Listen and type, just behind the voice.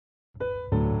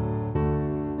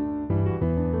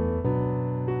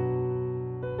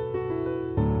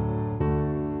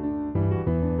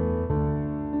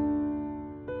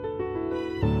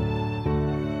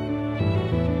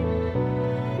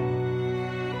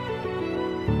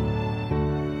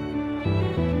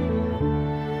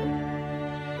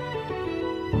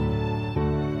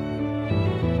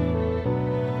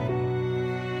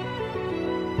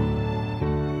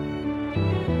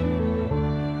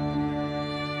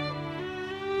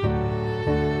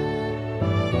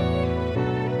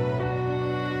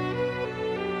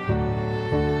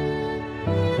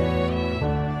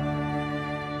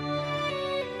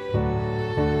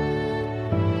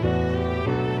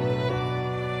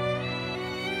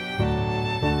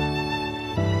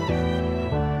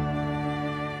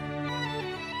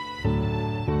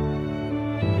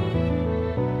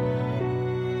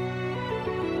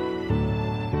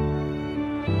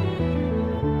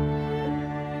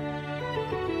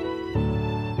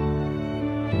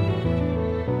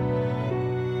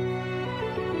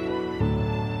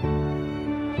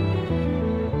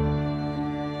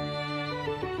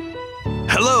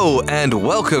Hello and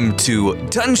welcome to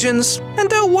Dungeons, and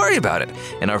don't worry about it,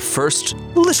 in our first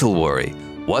little worry,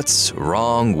 what's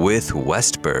wrong with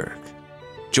Westburg?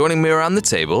 Joining me around the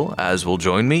table, as will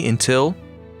join me until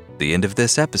the end of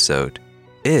this episode,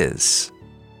 is...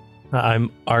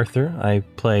 I'm Arthur. I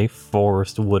play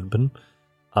Forrest Woodman.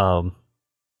 The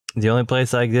only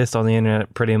place I exist on the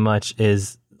internet pretty much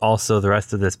is also the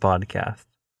rest of this podcast.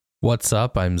 What's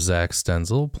up? I'm Zach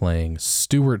Stenzel playing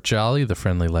Stuart Jolly, the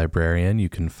friendly librarian. You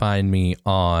can find me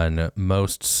on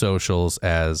most socials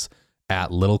as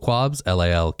 @LittleQuabs,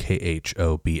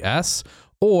 LALKHOBS,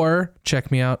 or check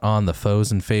me out on the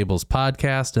Foes and Fables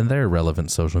podcast and their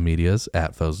relevant social medias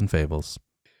 @Foes and Fables.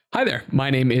 Hi there, my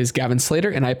name is Gavin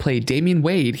Slater, and I play Damian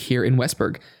Wade here in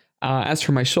Westburg. As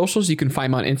for my socials, you can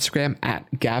find me on Instagram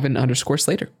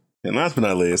 @Gavin_Slater. And last but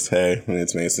not least, hey, my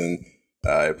name's Mason.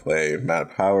 I play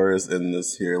Matt Powers in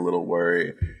this here little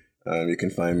worry. You can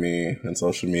find me on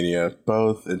social media,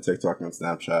 both in TikTok and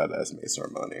Snapchat as Mace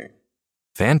Armani.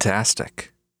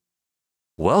 Fantastic.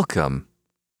 Welcome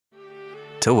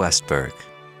to Westburg.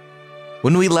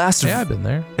 When we last... Yeah, I've been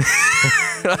there.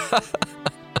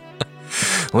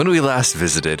 When we last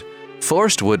visited,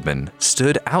 Forrest Woodman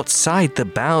stood outside the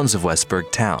bounds of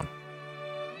Westburg town.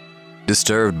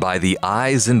 Disturbed by the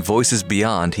eyes and voices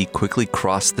beyond, he quickly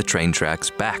crossed the train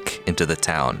tracks back into the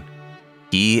town.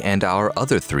 He and our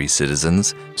other three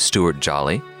citizens, Stuart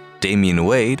Jolly, Damian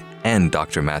Wade, and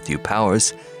Dr. Matthew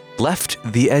Powers, left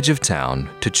the edge of town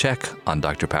to check on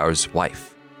Dr. Powers'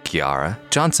 wife, Kiara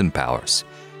Johnson Powers,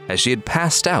 as she had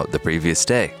passed out the previous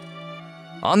day.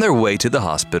 On their way to the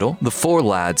hospital, the four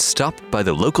lads stopped by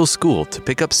the local school to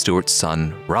pick up Stuart's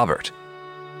son, Robert.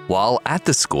 While at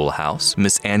the schoolhouse,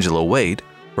 Miss Angela Wade,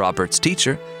 Robert's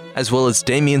teacher, as well as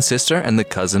Damian's sister and the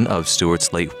cousin of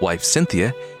Stuart's late wife,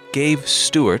 Cynthia, gave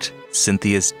Stuart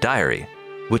Cynthia's diary,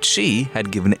 which she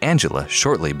had given Angela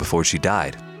shortly before she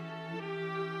died.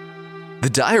 The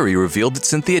diary revealed that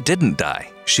Cynthia didn't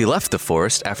die. She left the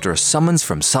forest after a summons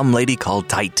from some lady called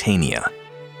Titania.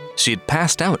 She had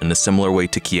passed out in a similar way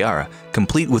to Kiara,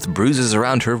 complete with bruises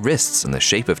around her wrists in the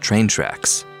shape of train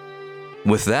tracks.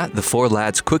 With that, the four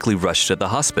lads quickly rushed to the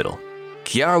hospital.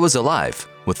 Kiara was alive,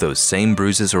 with those same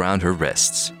bruises around her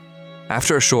wrists.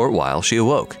 After a short while, she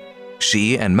awoke.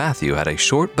 She and Matthew had a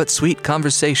short but sweet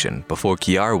conversation before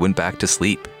Kiara went back to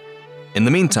sleep. In the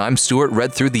meantime, Stuart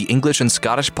read through the English and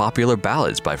Scottish popular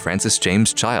ballads by Francis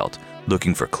James Child,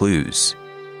 looking for clues.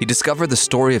 He discovered the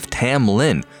story of Tam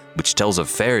Lin, which tells of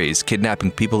fairies kidnapping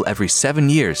people every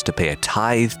 7 years to pay a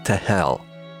tithe to hell.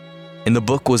 In the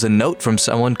book was a note from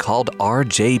someone called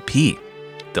RJP.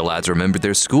 The lads remembered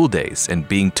their school days and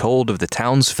being told of the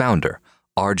town's founder,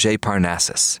 R.J.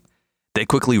 Parnassus. They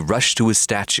quickly rushed to his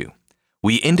statue.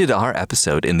 We ended our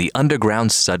episode in the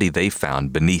underground study they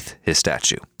found beneath his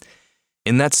statue.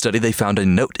 In that study, they found a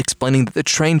note explaining that the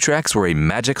train tracks were a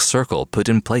magic circle put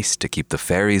in place to keep the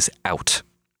fairies out.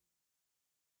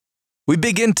 We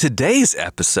begin today's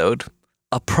episode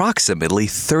approximately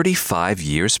 35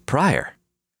 years prior.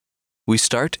 We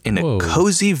start in a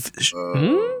cozy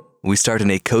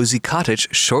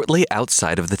cottage shortly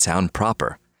outside of the town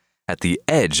proper, at the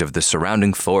edge of the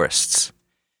surrounding forests.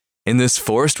 In this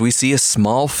forest, we see a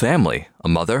small family, a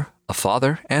mother, a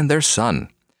father, and their son.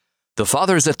 The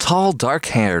father is a tall,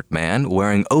 dark-haired man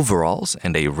wearing overalls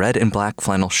and a red and black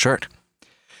flannel shirt.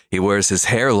 He wears his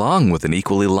hair long with an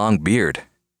equally long beard.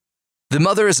 The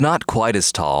mother is not quite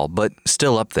as tall, but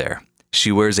still up there. She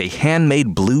wears a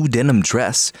handmade blue denim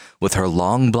dress with her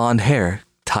long blonde hair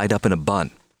tied up in a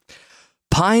bun.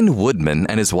 Pine Woodman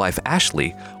and his wife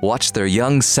Ashley watch their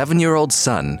young 7-year-old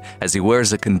son as he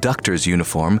wears a conductor's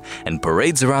uniform and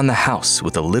parades around the house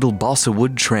with a little balsa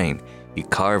wood train he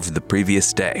carved the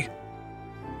previous day.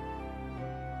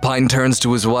 Pine turns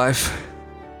to his wife.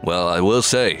 "Well, I will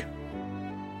say,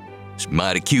 it's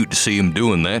mighty cute to see him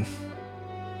doing that."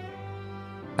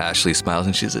 Ashley smiles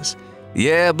and she says,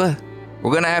 "Yeah, but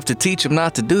we're gonna have to teach him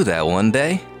not to do that one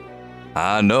day."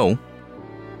 "I know.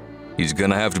 He's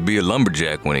gonna have to be a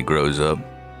lumberjack when he grows up.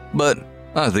 But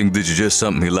I think this is just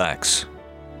something he likes."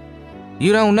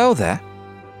 "You don't know that?"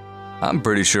 "I'm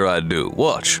pretty sure I do.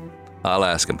 Watch. I'll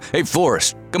ask him. Hey,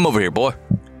 Forrest, come over here, boy."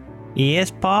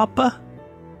 Yes, Papa?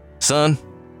 "Son,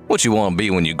 what you want to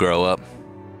be when you grow up?"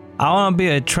 I want to be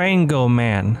a train go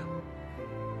man.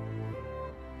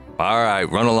 "All right,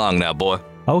 run along now, boy."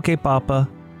 Okay, Papa.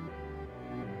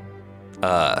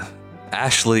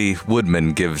 Ashley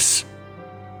Woodman gives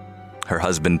her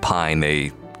husband Pine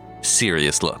a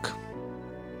serious look.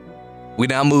 We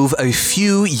now move a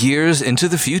few years into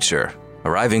the future,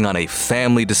 arriving on a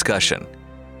family discussion.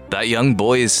 That young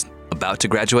boy is about to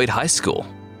graduate high school.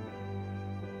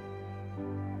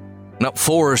 Now,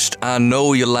 Forrest, I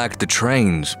know you like the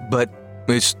trains, but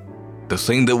it's the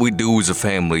thing that we do as a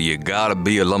family. You gotta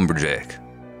be a lumberjack.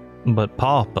 But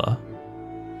Papa,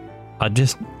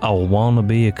 I want to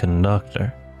be a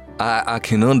conductor. I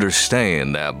can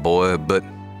understand that, boy, but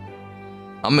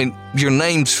I mean, your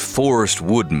name's Forrest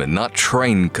Woodman, not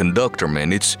train conductor,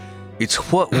 man. It's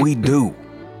what we do.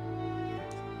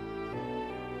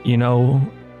 You know,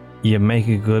 you make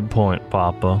a good point,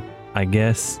 Papa. I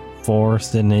guess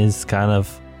Forresting is kind of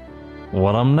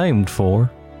what I'm named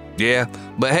for. Yeah,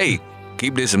 but hey,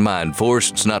 keep this in mind.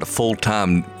 Forrest's not a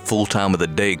full-time of the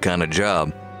day kind of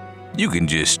job. You can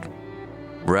just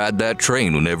ride that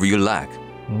train whenever you like.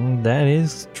 That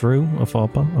is true,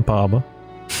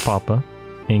 Papa.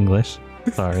 English.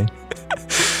 Sorry.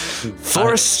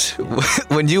 Forrest,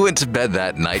 when you went to bed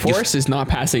that night... Forrest is not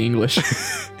passing English.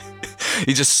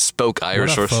 He just spoke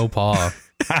Irish. What a faux pas.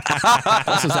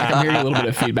 Also, Zach, I'm hearing a little bit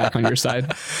of feedback on your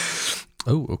side.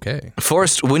 Oh, okay.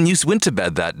 Forrest, when you went to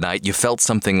bed that night, you felt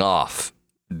something off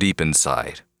deep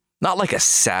inside. Not like a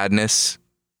sadness,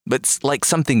 but like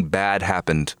something bad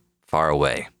happened far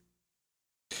away.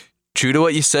 True to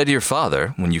what you said to your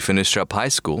father when you finished up high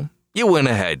school, you went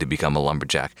ahead to become a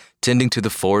lumberjack, tending to the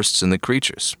forests and the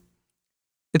creatures.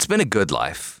 It's been a good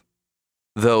life,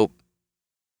 though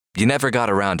you never got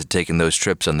around to taking those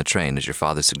trips on the train as your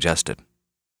father suggested.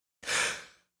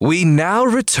 We now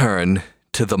return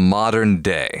to the modern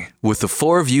day, with the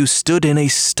four of you stood in a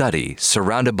study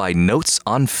surrounded by notes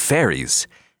on fairies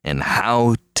and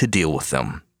how to deal with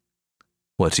them.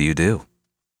 What do you do?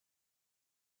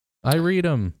 I read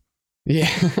them. Yeah.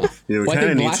 Yeah, we Well, I kind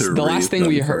of think need to the last thing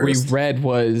we first. read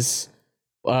was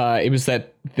it was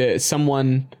that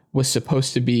someone was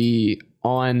supposed to be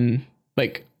on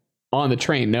the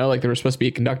train. No, like there was supposed to be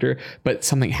a conductor, but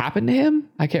something happened to him.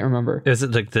 I can't remember. Is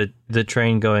it like the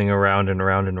train going around and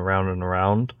around and around and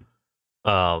around?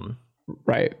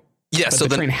 Right. Yeah, But so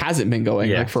the train hasn't been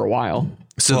going for a while.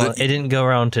 It didn't go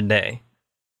around today.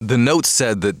 the note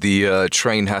said that the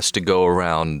train has to go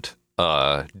around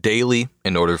daily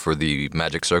in order for the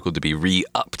magic circle to be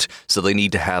re-upped. So they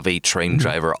need to have a train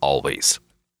driver always.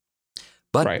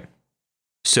 But Right.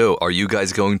 So, are you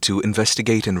guys going to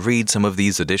investigate and read some of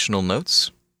these additional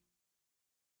notes?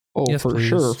 Oh, Yes, for please.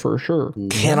 sure, for sure.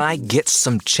 Can I get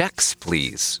some checks,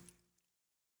 please?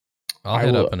 I'll I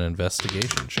head will- up an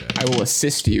investigation check. I will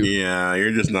assist you. Yeah,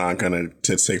 you're just not gonna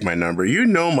take my number. You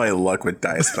know my luck with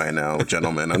dice by now,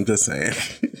 gentlemen. I'm just saying.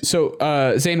 So,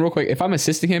 Zane, real quick, if I'm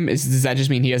assisting him, does that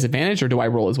just mean he has advantage, or do I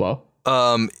roll as well?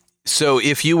 So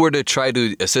if you were to try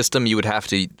to assist him, you would have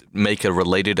to make a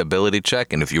related ability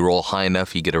check, and if you roll high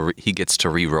enough, he gets to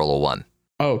re-roll a 1.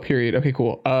 Oh, period. Okay,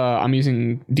 cool. I'm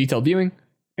using detailed viewing,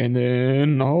 and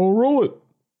then I'll roll it.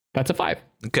 That's a 5.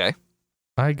 Okay.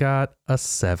 I got a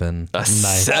 7. A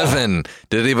 7.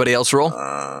 Did anybody else roll?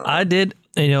 I did.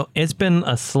 You know, it's been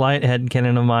a slight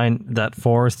headcanon of mine that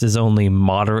Forrest is only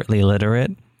moderately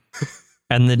literate.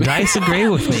 And the dice agree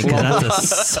with me because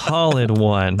that's a solid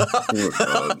 1.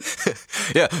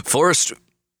 Yeah, Forrest,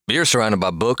 you're surrounded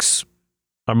by books.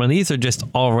 I mean, these are just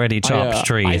already chopped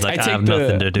trees. I have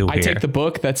nothing to do I here. take the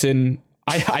book that's in.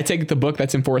 I take the book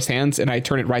that's in Forrest's hands and I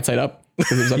turn it right side up.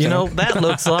 'cause it was upside You know, down. that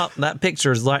looks up. That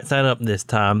picture is right side up this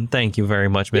time. Thank you very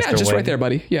much, Mr. Yeah, just Wade. right there,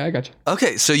 buddy. Yeah, I got you.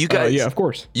 Okay, so you guys, Yeah, of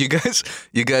course. you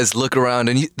guys look around,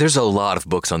 and there's a lot of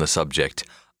books on the subject.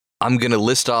 I'm gonna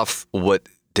list off what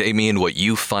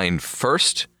you find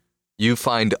first. You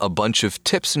find a bunch of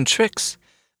tips and tricks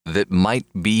that might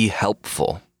be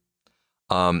helpful.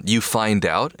 You find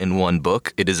out in one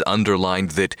book, it is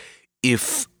underlined that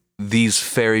if these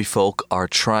fairy folk are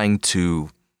trying to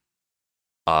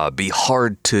be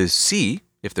hard to see,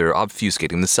 if they're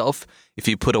obfuscating themselves, if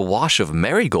you put a wash of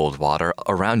marigold water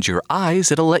around your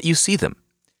eyes, it'll let you see them.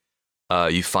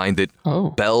 You find that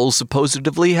bells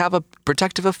supposedly have a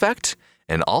protective effect,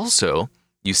 and also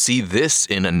you see this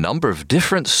in a number of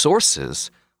different sources,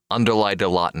 underlined a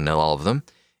lot in all of them,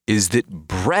 is that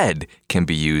bread can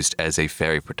be used as a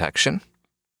fairy protection.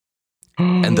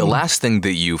 And the last thing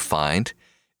that you find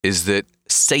is that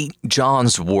St.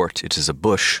 John's wort, it is a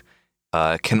bush,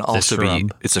 can also be,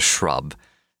 it's a shrub,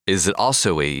 is it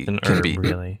also An herb,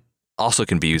 really. also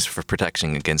can be used for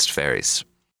protection against fairies.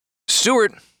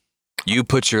 Stuart, you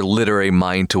put your literary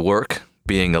mind to work,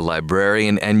 being a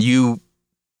librarian, and you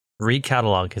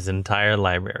Recatalog his entire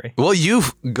library. Well, you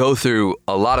go through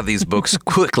a lot of these books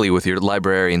quickly with your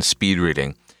librarian speed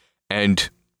reading. And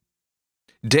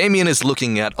Damien is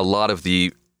looking at a lot of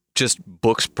the just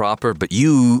books proper, but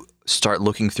you start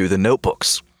looking through the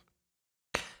notebooks.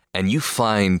 And you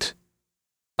find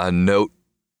a note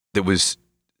that was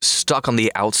stuck on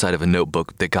the outside of a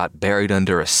notebook that got buried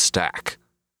under a stack.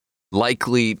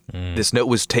 Likely, this note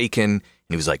was taken, and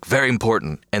he was like, very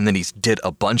important, and then he did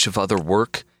a bunch of other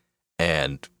work,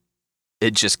 and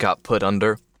it just got put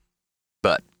under.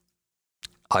 But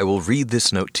I will read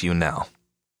this note to you now.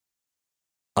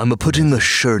 I'm putting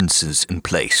assurances in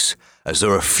place, as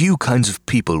there are a few kinds of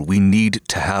people we need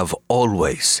to have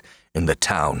always in the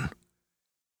town.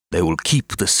 They will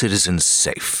keep the citizens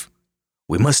safe.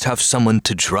 We must have someone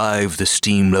to drive the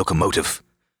steam locomotive.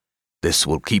 This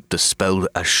will keep the spell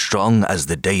as strong as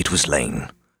the day it was lain.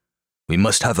 We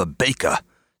must have a baker,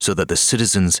 so that the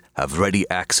citizens have ready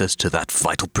access to that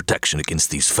vital protection against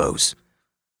these foes.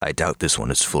 I doubt this one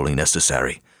is fully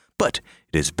necessary, but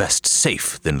it is best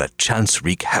safe than let chance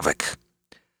wreak havoc.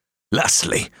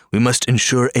 Lastly, we must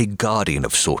ensure a guardian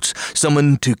of sorts,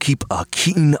 someone to keep a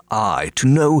keen eye to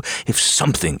know if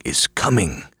something is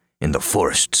coming in the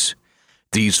forests.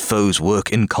 These foes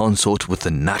work in consort with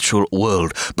the natural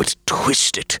world, but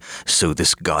twist it so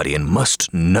this guardian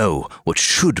must know what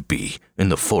should be in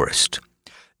the forest.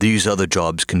 These other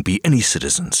jobs can be any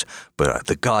citizens, but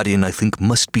the guardian, I think,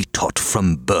 must be taught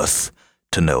from birth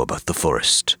to know about the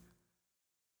forest.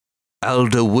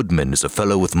 Alder Woodman is a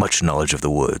fellow with much knowledge of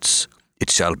the woods. It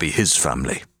shall be his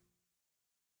family.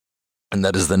 And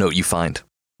that is the note you find.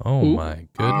 Oh my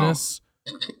goodness.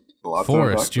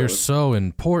 Forrest, you're so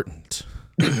important.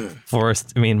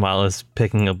 Forrest, meanwhile, is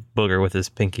picking a booger with his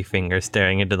pinky finger,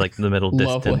 staring into like the middle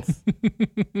Lovely. distance.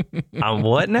 I'm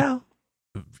what now?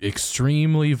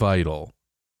 Extremely vital.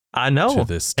 I know. To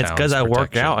this It's because town's I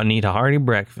work protection. out and eat a hearty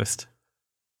breakfast.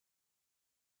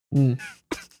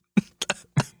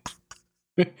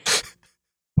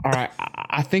 All right,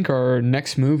 I think our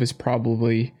next move is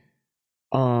probably,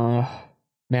 man,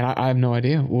 I have no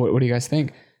idea. What do you guys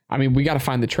think? I mean, we got to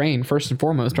find the train first and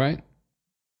foremost, right?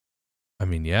 I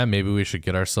mean, yeah, maybe we should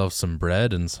get ourselves some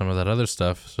bread and some of that other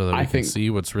stuff so that we can see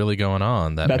what's really going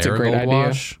on. That that's a great marigold idea.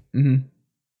 wash. Mm-hmm.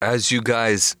 As you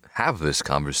guys have this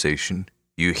conversation,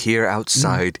 you hear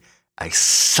outside a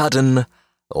sudden,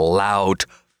 loud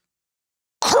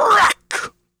crack.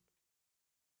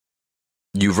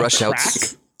 You rush out.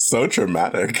 So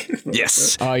dramatic.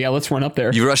 Yes. Yeah, let's run up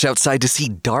there. You rush outside to see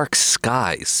dark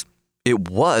skies. It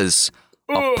was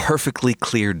a perfectly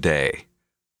clear day,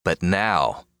 but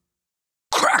now,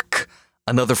 crack!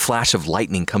 Another flash of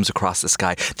lightning comes across the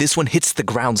sky. This one hits the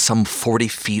ground some 40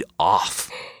 feet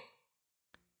off.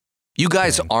 You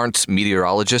guys aren't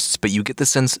meteorologists, but you get the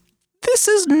sense this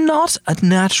is not a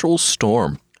natural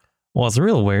storm. Well, it's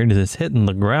real weird. It's hitting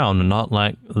the ground and not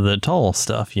like the tall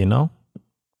stuff, you know?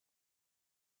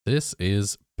 This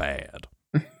is bad.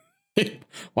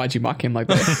 Why'd you mock him like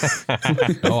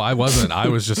that? No, I wasn't. I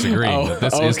was just agreeing that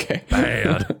this is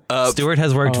bad. Stuart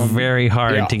has worked very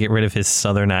hard to get rid of his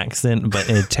southern accent, but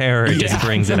terror just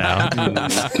brings it out.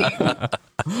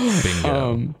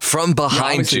 Bingo. From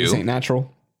behind Obviously this you, ain't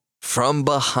natural. From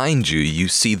behind you, you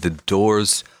see the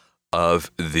doors of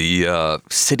the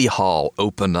city hall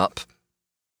open up,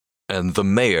 and the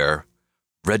mayor,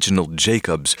 Reginald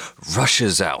Jacobs,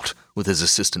 rushes out with his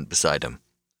assistant beside him.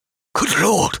 Good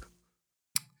Lord!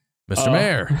 Mr.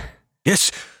 Mayor.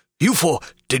 Yes, you four,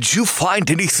 did you find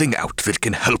anything out that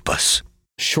can help us?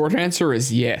 Short answer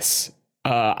is yes.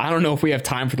 I don't know if we have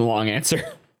time for the long answer.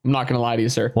 I'm not going to lie to you,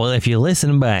 sir. Well, if you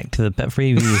listen back to the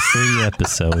previous 3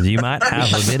 episodes, you might have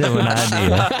a bit of an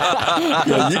idea.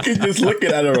 Yeah, you can just look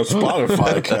it at our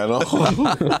Spotify channel.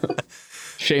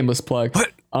 Shameless plug.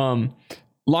 What?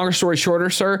 Longer story shorter,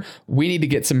 sir, we need to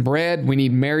get some bread. We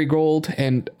need marigold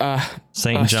and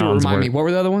St. Stuart, John's remind me, wort. what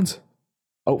were the other ones?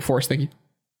 Oh, Forrest, thank you.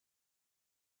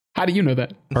 How do you know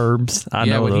that? Herbs. I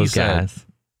Yeah, know what he those said. guys.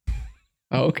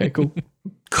 Oh, okay, cool.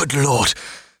 Good Lord,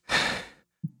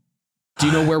 Do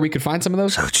you know where we could find some of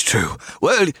those? so it's true.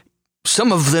 Well,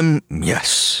 some of them,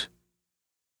 yes.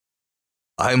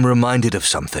 I'm reminded of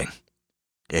something.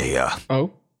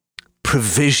 Oh,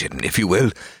 Provision, if you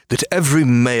will, that every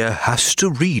mayor has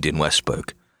to read in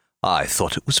Westburg. I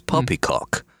thought it was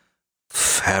poppycock.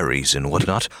 Fairies and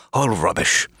whatnot, all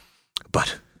rubbish.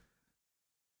 But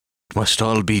it must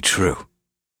all be true.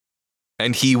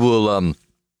 And he will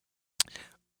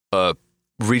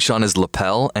reach on his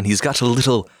lapel, and he's got a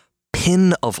little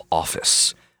pin of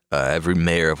office. Every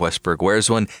mayor of Westburg wears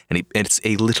one, and it's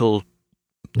a little...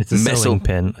 It's a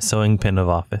sewing pin of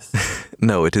office.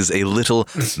 No, it is a little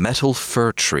metal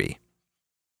fir tree.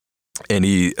 And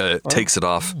he takes it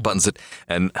off, buttons it,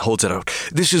 and holds it out.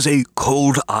 This is a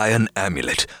cold iron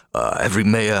amulet. Every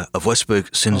mayor of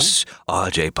Westburg since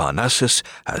R.J. Parnassus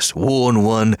has worn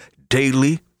one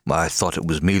daily. I thought it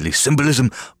was merely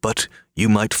symbolism, but you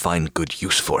might find good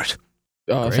use for it.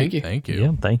 Great, Thank you. Thank you.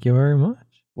 Yeah, thank you very much.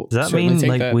 We'll Does that certainly mean take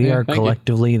like that. we Yeah, are thank you.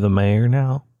 collectively the mayor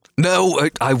now? No,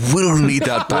 I will need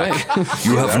that back.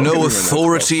 You have That would be no my next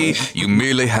authority. question. You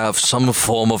merely have some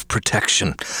form of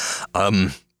protection.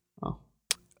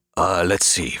 Let's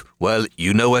see. Well,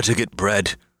 you know where to get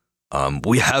bread.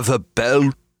 We have a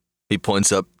bell. He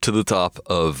points up to the top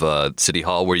of City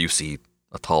Hall where you see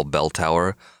a tall bell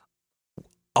tower.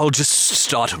 I'll just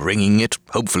start ringing it.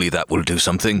 Hopefully that will do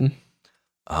something.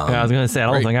 Yeah, I was gonna say I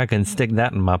don't great. think I can stick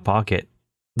that in my pocket.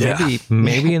 Yeah.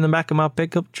 Maybe in the back of my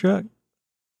pickup truck.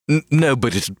 No,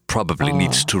 but it probably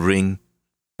needs to ring,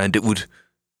 and it would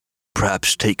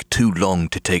perhaps take too long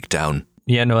to take down.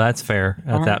 Yeah, no, that's fair.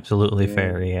 That's All right. absolutely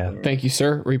fair. Yeah. Thank you,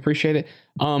 sir. We appreciate it.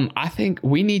 I think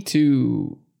we need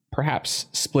to perhaps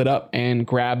split up and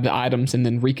grab the items and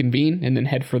then reconvene and then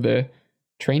head for the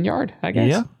train yard, I guess.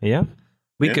 Yeah, yeah.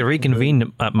 We Yeah, could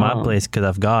reconvene at my Um, place because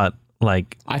I've got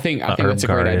like I think a herb that's a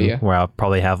great garden idea. where I'll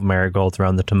probably have marigolds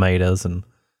around the tomatoes and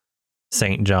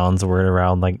St. John's wort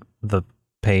around like the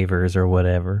pavers or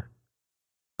whatever.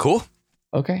 Cool.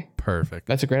 Okay. Perfect.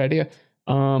 That's a great idea.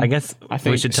 I guess I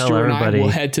think we should tell Stuart and I everybody. will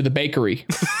head to the bakery.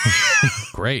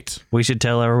 Great. We should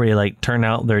tell everybody like turn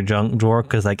out their junk drawer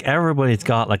because like everybody's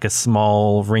got like a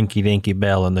small rinky dinky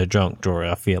bell in their junk drawer.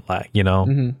 I feel like you know,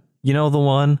 Mhm. you know the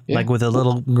one Yeah. like with a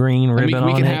little green ribbon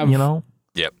we on can it. have- You know,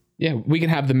 Yeah, we can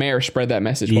have the mayor spread that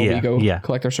message while Yeah, we go yeah.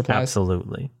 collect our supplies.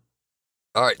 absolutely.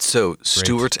 All right, so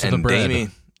Stuart To the and bread.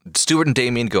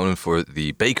 Damien going for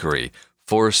the bakery.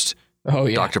 Forrest, Oh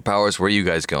yeah. Dr. Powers, where are you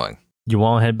guys going? You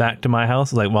want to head back to my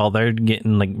house? Like while they're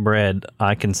getting like bread,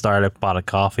 I can start a pot of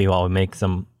coffee while we make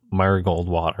some marigold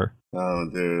water. Oh,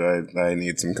 dude, I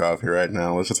need some coffee right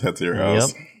now. Let's just head to your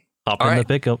house. Yep. Hop All in the right.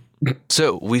 pickup.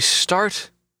 So we start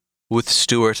with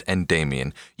Stuart and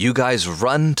Damien. You guys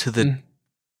run to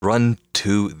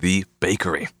the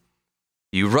bakery.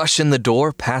 You rush in the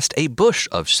door past a bush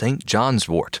of St. John's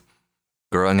wort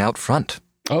growing out front.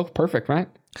 Oh, perfect, right?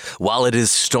 While it is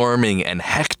storming and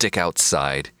hectic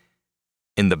outside,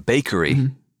 in the bakery,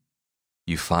 Mhm.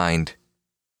 you find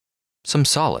some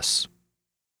solace.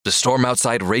 The storm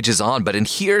outside rages on, but in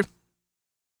here,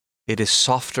 it is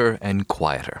softer and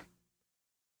quieter.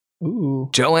 Ooh.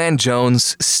 Joanne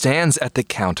Jones stands at the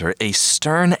counter, a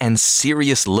stern and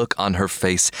serious look on her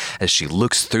face as she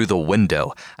looks through the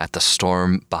window at the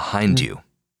storm behind you.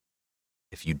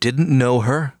 If you didn't know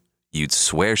her, you'd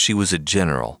swear she was a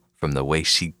general from the way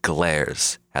she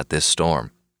glares at this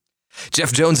storm.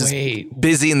 Jeff Jones is Wait,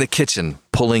 busy in the kitchen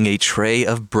pulling a tray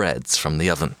of breads from the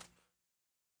oven.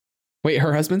 wait,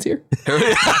 her husband's here?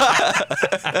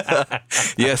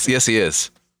 Yes, he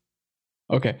is.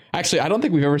 Okay. Actually, I don't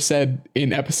think we've ever said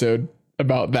in episode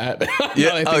about that. Now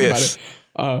that I think yes.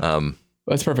 about it.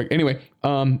 That's perfect. Anyway,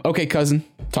 okay, cousin,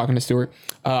 talking to Stuart.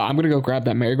 I'm gonna go grab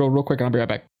that marigold real quick, and I'll be right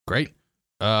back. Great.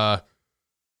 I'll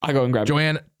go and grab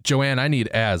it. Joanne, I need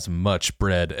as much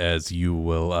bread as you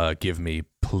will give me,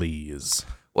 please.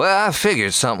 Well, I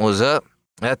figured something was up.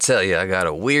 I tell you, I got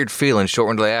a weird feeling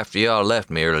shortly after y'all left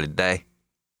me early today.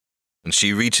 And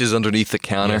she reaches underneath the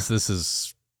counter. Yes, this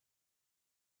is.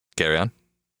 Carry on.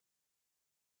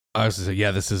 I was gonna say, yeah,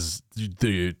 this is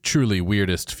the truly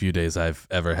weirdest few days I've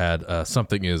ever had.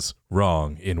 Something is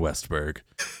wrong in Westburg.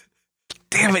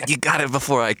 Damn it, you got it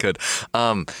before I could.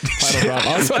 Title drop.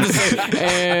 I was about to say,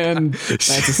 and that's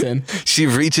a sin. She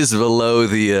reaches below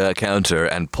the counter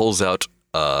and pulls out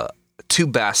 2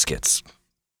 baskets.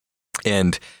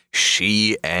 And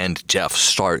she and Jeff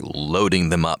start loading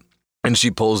them up. And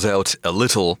she pulls out a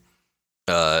little,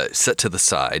 set to the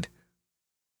side,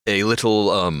 a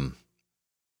little,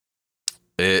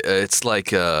 it's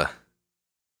like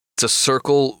it's a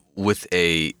circle with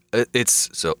a,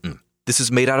 this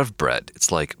is made out of bread.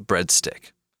 It's like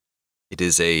breadstick. It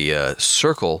is a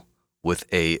circle with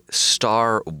a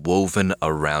star woven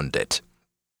around it.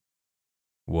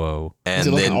 Whoa. And Is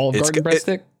it like then an Olive Garden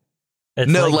breadstick?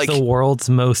 It's No, like like- the world's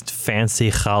most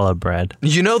fancy challah bread.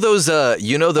 you know those Oh.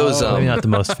 Maybe not the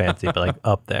most fancy, but like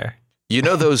up there. you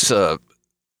know those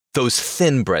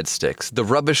thin breadsticks, the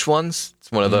rubbish ones.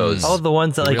 It's one of those. Oh, the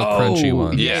ones that like Real crunchy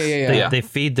one. Yeah, yeah, yeah. they, Yeah. they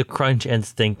feed the crunch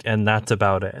instinct, and that's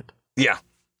about it. Yeah.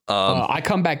 I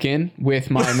come back in with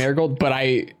my marigold, but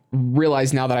I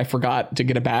realize now that I forgot to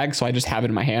get a bag, so I just have it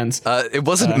in my hands. It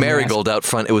wasn't I'm gonna marigold out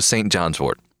front. It was St. John's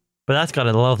wort. But that's got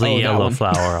a lovely Oh, that yellow one.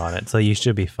 flower on it, so you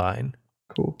should be fine.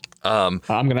 Cool. I'm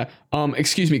gonna.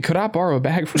 Excuse me. Could I borrow a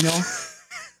bag from y'all?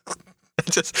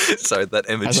 Just sorry, that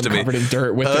image As I'm to me. covered in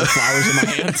dirt with the flowers in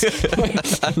my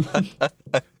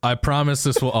hands. I promise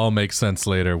this will all make sense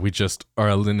later. We just are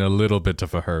in a little bit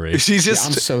of a hurry. She's Yeah, just.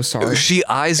 I'm so sorry. She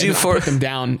eyes you And I for. put them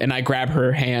down and I grab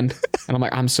her hand and I'm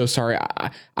like, I'm so sorry.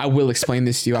 I will explain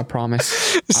this to you. I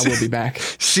promise. I will be back.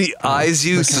 She eyes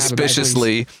you But can I have a bag, please?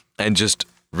 suspiciously and just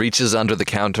reaches under the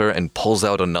counter and pulls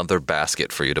out another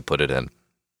basket for you to put it in.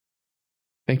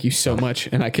 Thank you so much.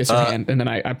 And I kiss her hand and then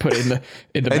I put it in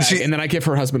the bag and then I give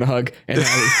her husband a hug and then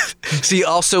I leave. She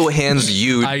also hands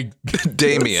you,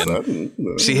 Damien.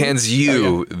 Sudden. She hands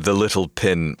you the little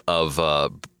pin of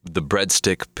the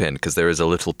breadstick pin because there is a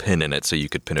little pin in it, so you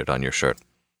could pin it on your shirt.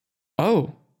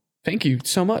 Oh, thank you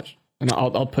so much. And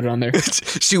I'll put it on there.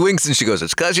 She winks and she goes,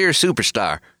 "It's because you're a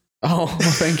superstar." Oh,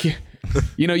 well, thank you.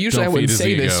 You know, usually Don't I wouldn't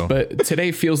feed his say this, ego. but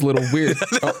today feels a little weird.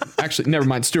 Oh, actually, never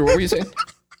mind. Stuart, what were you saying?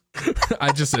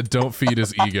 I just said don't feed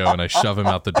his ego, and I shove him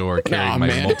out the door carrying Aw, my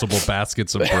man. multiple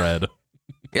baskets of bread.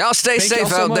 Y'all stay Thank y'all safe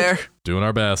so out much. there. Doing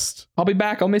our best. I'll be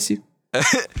back. I'll miss you.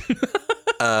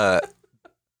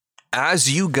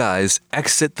 As you guys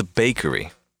exit the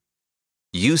bakery,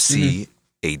 you see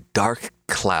a dark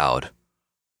cloud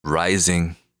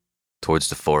rising towards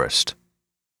the forest.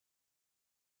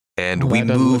 And Well, we that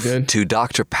doesn't look move good. to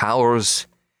Dr. Powers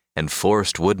and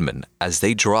Forrest Woodman as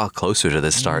they draw closer to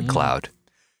this dark cloud.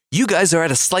 You guys are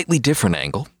at a slightly different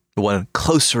angle, one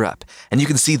closer up, and you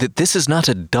can see that this is not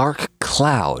a dark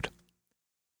cloud.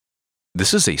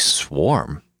 This is a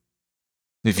swarm.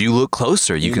 If you look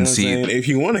closer, you can know what I'm see. saying? If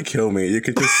you want to kill me, you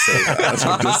could just say that. That's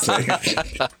what I'm just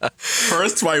saying.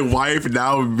 First my wife,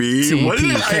 now me. What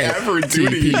did I ever do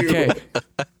to you? TPK.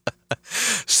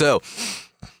 So,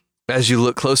 as you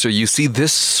look closer, you see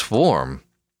this swarm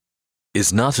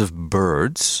is not of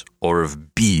birds or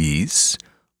of bees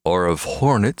or of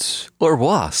hornets or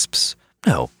wasps.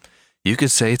 No, you could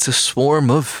say it's a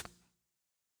swarm of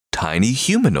tiny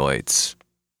humanoids.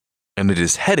 And it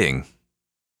is heading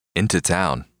into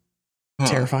town.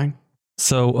 Terrifying.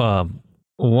 So,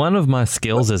 one of my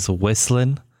skills is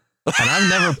whistling, and I've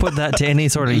never put that to any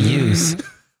sort of use.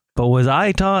 But was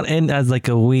I taught as like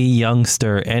a wee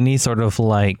youngster any sort of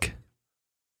like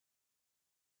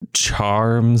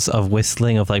charms of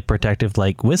whistling, of like protective,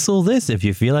 like whistle this if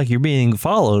you feel like you're being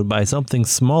followed by something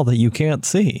small that you can't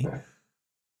see?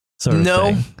 Sort of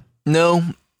No. thing. No,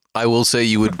 I will say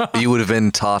you would have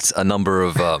been taught a number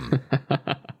of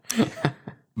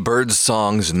bird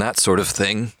songs and that sort of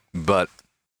thing.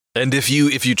 And if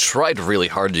you tried really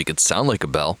hard, you could sound like a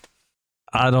bell.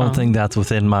 I don't think that's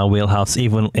within my wheelhouse,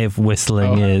 even if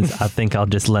whistling is. I think I'll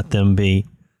just let them be.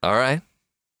 All right.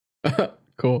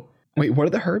 Cool. Wait, what are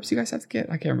the herbs you guys have to get?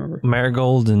 I can't remember.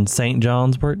 Marigold and St.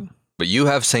 John's wort. But you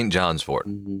have St. John's Fort.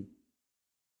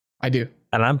 I do.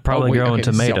 And I'm probably wait, growing okay,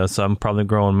 tomatoes, so I'm probably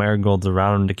growing marigolds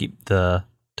around them to keep the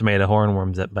tomato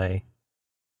hornworms at bay.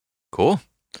 Cool.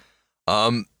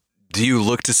 Do you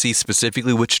look to see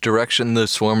specifically which direction the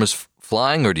swarm is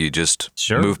flying, or do you just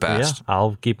move past? Yeah,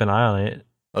 I'll keep an eye on it.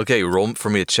 Okay, roll for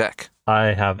me a check. I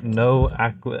have no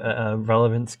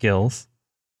relevant skills.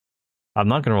 I'm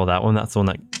not going to roll that one. That's the one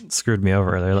that screwed me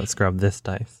over earlier. Let's grab this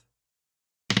dice.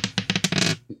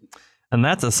 And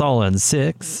that's a solid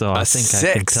 6, so I think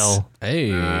I can 6? tell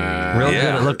Hey. real good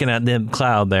at looking at them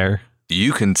cloud there.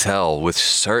 You can tell with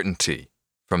certainty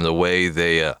from the way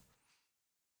they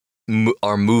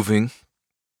are moving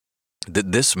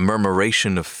that this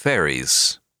murmuration of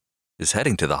fairies is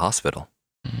heading to the hospital.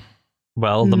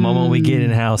 Well, the moment we get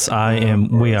in house,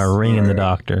 we are ringing the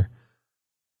doctor.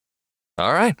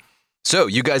 All right. So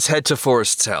you guys head to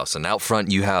Forrest's house, and out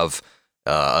front you have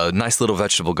a nice little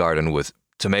vegetable garden with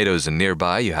tomatoes, and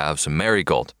nearby you have some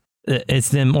marigold. It's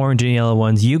them orange and yellow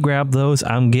ones. You grab those,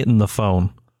 I'm getting the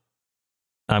phone.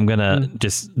 I'm going to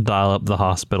just dial up the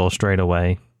hospital straight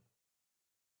away.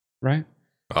 Right.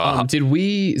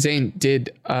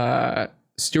 Did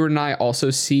Stuart and I also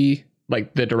see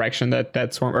like the direction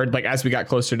that swarm, or like as we got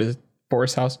closer to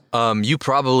Forrest's house? You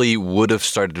probably would have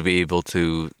started to be able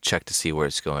to check to see where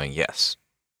it's going, yes.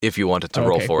 If you wanted to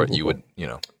roll for it, you would,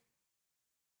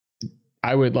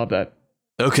 I would love that.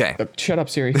 Okay. Shut up,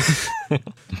 Siri.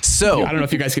 So, I don't know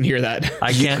if you guys can hear that.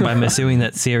 I can't by assuming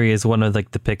that Siri is one of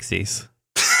like the pixies.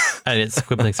 And it's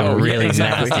scribbling some really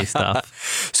exactly. nasty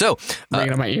stuff. so Ring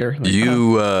it on my ear. Like,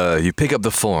 you pick up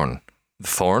the phone.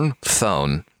 Phone?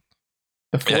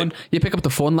 the phone. You pick up the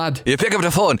phone, lad. You pick up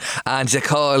the phone and you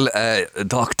call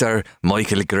Dr.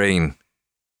 Michael Green.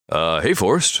 Hey,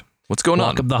 Forrest, what's going Walk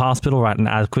on? up the hospital right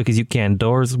now as quick as you can.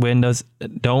 Doors, windows,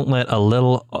 don't let a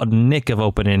little nick of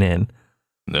opening in.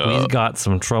 We've got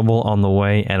some trouble on the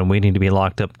way, and we need to be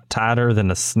locked up tighter than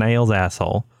a snail's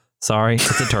asshole. Sorry,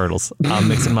 it's the turtles. I'm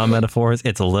mixing my metaphors.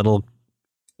 It's a little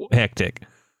hectic.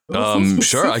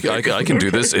 Sure, I can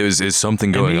do this. Is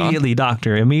something going on? Immediately,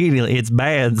 doctor. Immediately, it's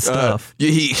bad stuff.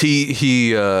 You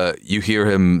hear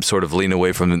him sort of lean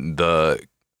away from the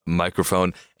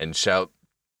microphone and shout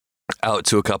out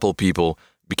to a couple people.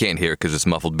 You can't hear because it's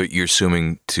muffled, but you're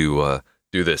assuming to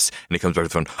do this. And he comes back to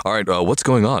the phone. All right, what's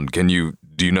going on? Do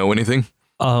you know anything?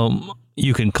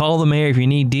 You can call the mayor if you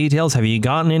need details. Have you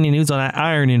gotten any news on that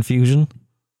iron infusion?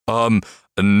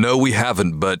 No, we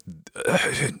haven't, but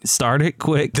Start it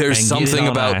quick. There's and something get it on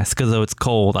about ice because it's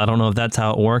cold. I don't know if that's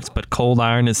how it works, but cold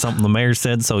iron is something the mayor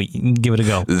said, so you can give it a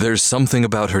go. there's something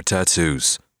about her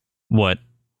tattoos. What?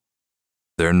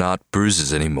 They're not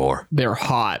bruises anymore. They're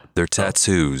hot. They're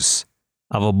tattoos.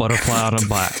 I have a butterfly on a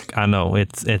back. I know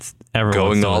it's everyone's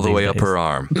Going all the these way up days. her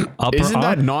arm. Up her Isn't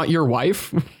that arm? not your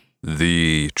wife?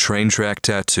 The train track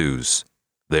tattoos.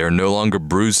 They are no longer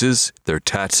bruises, they're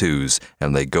tattoos,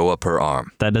 and they go up her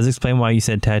arm. That does explain why you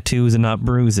said tattoos and not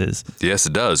bruises. Yes,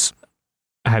 it does.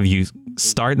 Have you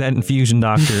start that infusion,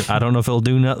 doctor? I don't know if it'll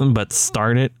do nothing, but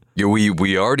start it. Yeah,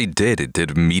 we already did. It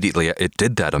did immediately. It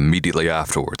did that immediately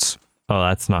afterwards. Oh,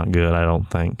 that's not good, I don't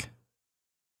think.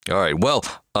 All right. Well,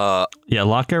 Yeah,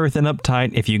 lock everything up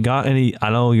tight. If you got any, I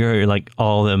know you're like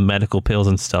all the medical pills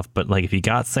and stuff, but like if you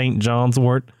got St. John's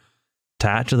wort,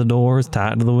 tie it to the doors,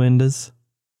 tie it to the windows.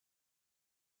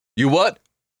 you what?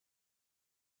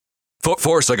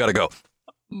 Forrest, I gotta go.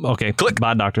 Okay, Click.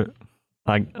 Bye, doctor.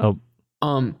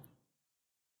 I'm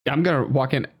gonna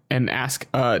walk in and ask.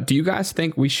 Do you guys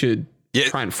think we should Yeah.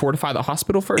 try and fortify the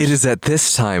hospital first? It is at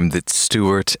this time that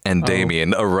Stuart and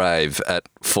Damien arrive at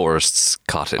Forrest's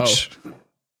cottage.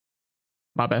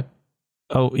 My bad.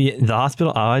 Oh, yeah, the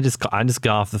hospital. Oh, I just got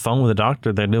off the phone with the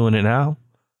doctor. They're doing it now.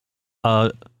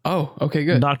 Oh, okay,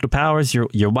 good. Dr. Powers,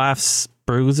 your wife's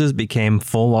bruises became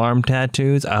full arm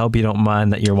tattoos. I hope you don't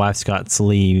mind that your wife's got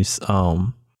sleeves.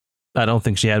 I don't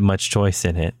think she had much choice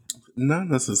in it. Not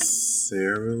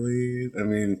necessarily. I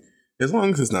mean, as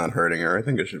long as it's not hurting her, I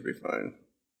think it should be fine.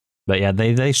 But yeah,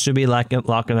 they should be locking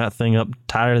that thing up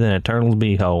tighter than a turtle's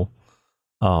beehole.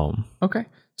 Okay.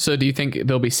 So do you think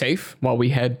they'll be safe while we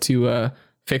head to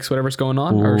fix whatever's going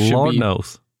on? Or should Lord we?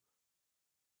 knows.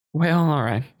 Well, all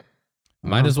right.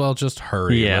 Might as well just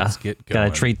hurry. Yeah, Let's get going.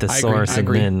 gotta treat the I agree, source I and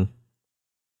agree. then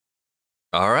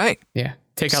All right. Yeah.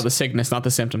 Take out the sickness, not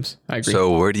the symptoms. I agree.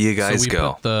 So where do you guys we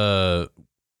go?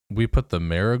 Put the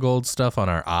marigold stuff on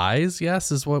our eyes.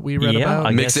 Yes, is what we read Yeah, about.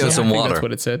 I Mix guess it with so. some I think water. that's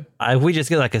what it said. if we just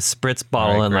get like a spritz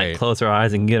bottle Alright, and like great. close our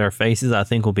eyes and get our faces, I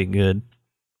think we'll be good.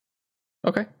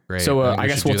 Okay. Great. So think I we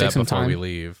guess should we'll do take that some before time. we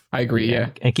leave. I agree. Yeah.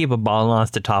 And keep a bottle on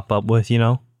us to top up with,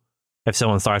 if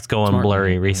someone starts going Smart.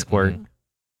 blurry, re-squirt.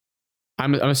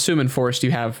 I'm assuming, Forrest,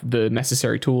 you have the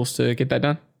necessary tools to get that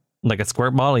done. Like a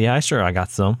squirt bottle? Yeah, sure, I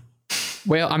got some.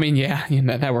 Well, I mean, yeah,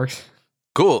 that works.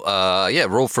 Cool. Yeah,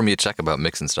 roll for me a check about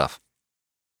mixing stuff.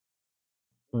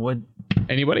 What?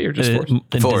 Anybody or just Forrest?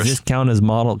 Does Forrest. this count as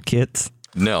model kits?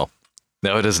 No,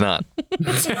 it is not.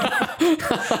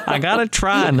 I gotta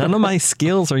try. None of my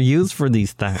skills are used for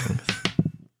these things.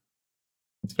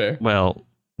 It's fair. Well,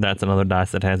 that's another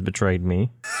dice that has betrayed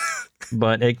me.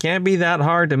 But it can't be that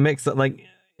hard to mix it. Like,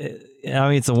 I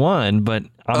mean, it's a 1, but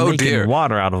I'm making dear.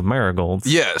 water out of marigolds.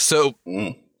 Yeah. So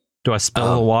Do I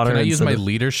spill the water? Can I use instead my of-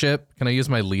 leadership? Can I use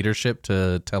my leadership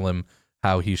to tell him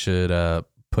how he should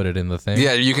put it in the thing?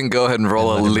 yeah, you can go ahead and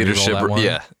roll And a let him re-roll leadership. that one?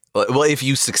 Yeah. Well, if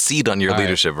you succeed on your All right.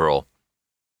 leadership roll.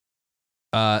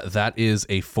 That is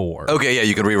a 4. Okay. Yeah,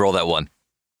 you can re-roll that one.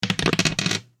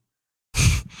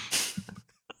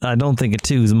 I don't think a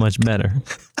 2 is much better.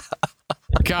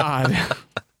 God,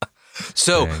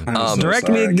 So, Dang. I'm so direct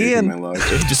me sorry I gave you again. my luck.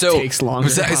 it just so takes longer.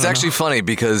 It's, I don't actually know. funny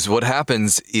because what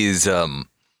happens is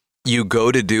you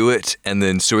go to do it, and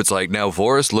then Stuart's like, "Now,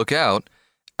 Forrest, look out!"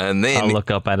 And I'll then look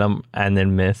up at him and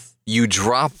then miss. you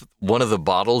drop one of the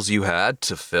bottles you had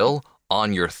to fill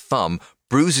on your thumb,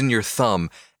 bruising your thumb,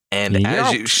 and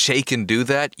as Yep. you shake and do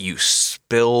that, you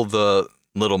spill the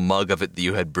little mug of it that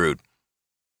you had brewed.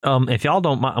 If y'all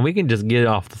don't mind, we can just get it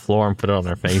off the floor and put it on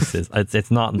our faces. it's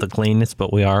not the cleanest,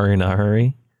 but we are in a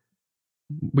hurry.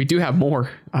 We do have more.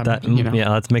 Yeah,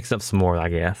 let's mix up some more, I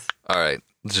guess. All right,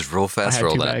 let's just roll I fast, had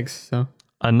roll 2 that. bags. So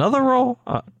Another roll?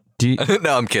 Do you,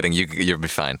 No, I'm kidding. You'll be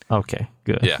fine. okay,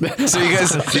 good. Yeah. So you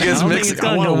guys I don't mix. think it's I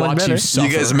gonna want go to much watch better. you suffer.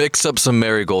 You guys mix up some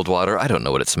marigold water. I don't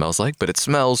know what it smells like, but it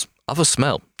smells of a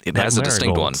smell. It Like has a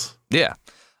distinct one. marigolds. Yeah.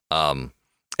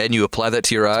 And you apply that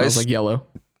to your Smells eyes. like yellow.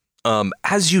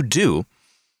 As you do,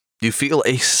 you feel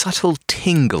a subtle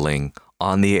tingling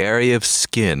on the area of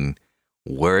skin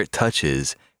where it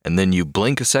touches, and then you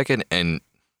blink a second and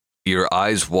your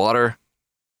eyes water,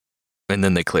 And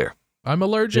then they clear. I'm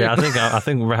allergic. Yeah, I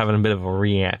think we're having a bit of a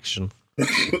reaction.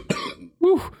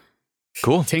 Woo.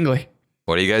 Cool. Tingly.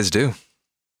 What do you guys do?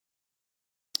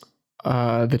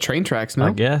 The train tracks, no?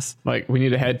 I guess. Like, we need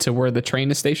to head to where the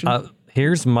train is stationed?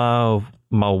 Here's my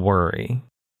worry.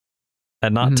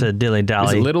 And not to dilly Is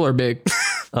dally. it little or big?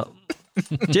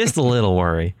 Just a little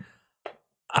worry.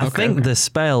 I think the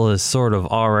spell is sort of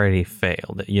already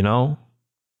failed, you know?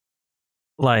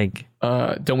 Like,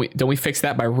 Don't we fix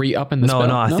that by re-upping the no, spell?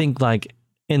 no, I think like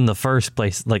in the first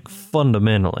place, like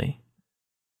fundamentally.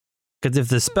 Because if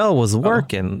the spell was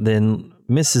working, then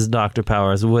Mrs. Dr.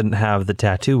 Powers wouldn't have the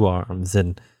tattoo arms.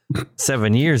 And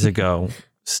 7 years ago,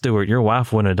 Stuart, your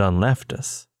wife wouldn't have done left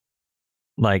us.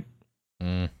 Like,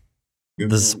 the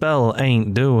spell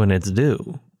ain't doing its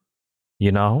due,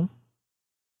 you know?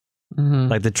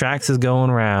 Like the tracks is going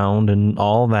around and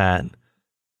all that,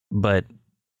 but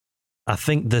I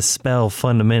think the spell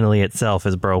fundamentally itself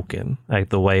is broken, like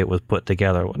the way it was put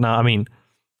together. Now, I mean,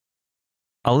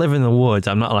 I live in the woods.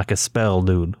 I'm not like a spell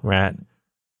dude, right?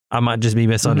 I might just be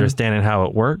misunderstanding how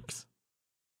it works.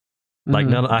 Like,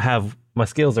 I have my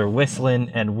skills are whistling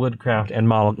and woodcraft, and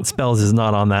model spells is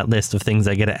not on that list of things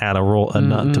I get to add a roll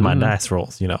to my dice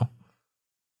rolls, you know.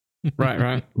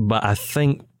 Right. But I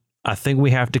think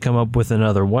we have to come up with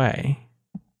another way.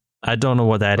 I don't know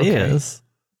what that is.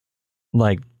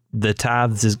 Like, the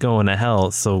tithes is going to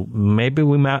hell, so maybe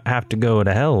we might have to go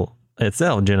to hell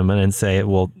itself, gentlemen, and say,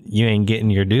 well, you ain't getting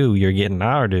your due, you're getting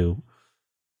our due.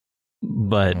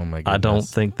 But I don't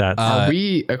think that's... Are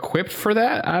we equipped for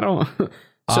that? I don't...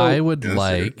 So, I would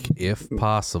like, if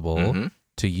possible,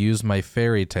 to use my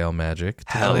fairy tale magic to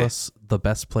tell us the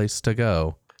best place to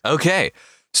go. Okay,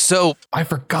 so... I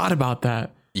forgot about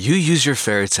that. You use your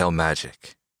fairy tale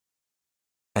magic,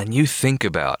 and you think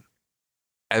about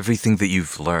everything that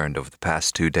you've learned over the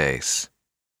past 2 days.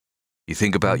 You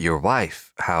think about your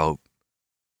wife, how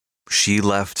she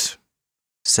left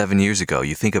 7 years ago.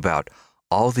 You think about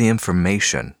all the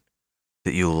information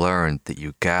that you learned, that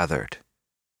you gathered.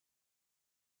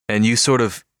 And you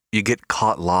get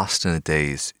caught lost in the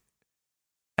daze,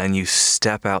 and you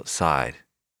step outside.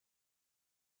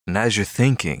 And as you're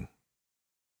thinking,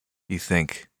 you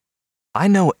think, I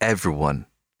know everyone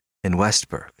in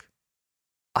Westburg.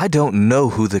 I don't know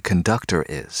who the conductor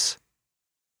is.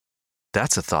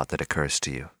 That's a thought that occurs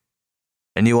to you.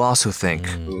 And you also think,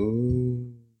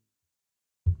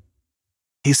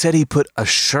 he said he put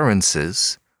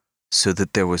assurances so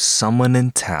that there was someone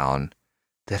in town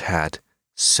that had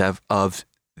of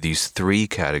these 3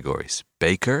 categories: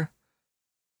 baker,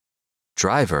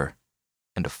 driver,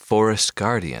 and a forest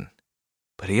guardian.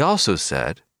 But he also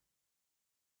said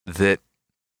that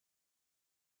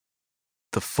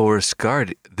the forest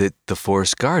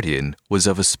guardian was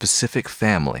of a specific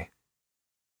family.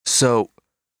 So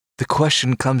the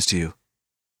question comes to you,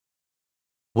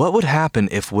 what would happen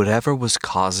if whatever was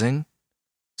causing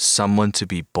someone to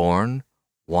be born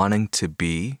wanting to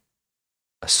be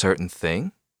a certain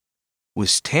thing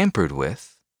was tampered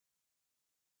with,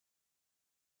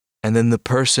 and then the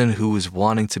person who was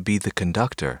wanting to be the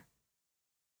conductor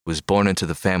was born into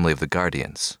the family of the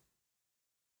guardians?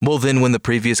 Well, then when the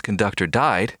previous conductor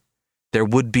died, there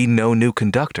would be no new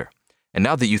conductor. And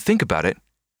now that you think about it,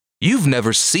 you've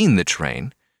never seen the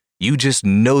train. You just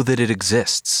know that it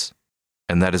exists.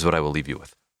 And that is what I will leave you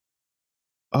with.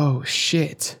 Oh,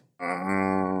 shit.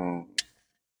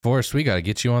 Forrest, we got to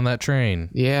get you on that train.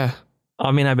 Yeah.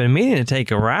 I mean, I've been meaning to take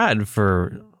a ride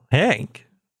for,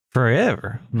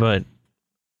 forever. But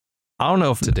I don't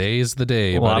know if... Today's the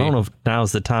day, Well, buddy. I don't know if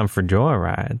now's the time for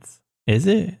joyrides. Is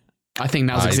it? I think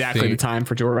now's exactly the time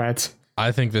for joyrides.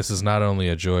 I think this is not only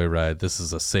a joyride, this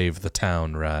is a save the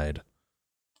town ride.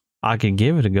 I could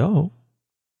give it a go.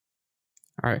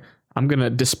 All right. I'm going to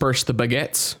disperse the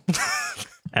baguettes.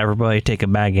 Everybody take a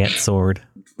baguette sword.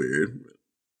 Weird.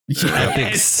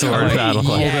 Epic sword battle.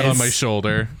 Hold it on my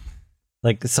shoulder.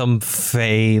 Like some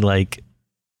fey, like,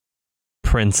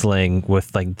 princeling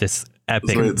with, like, this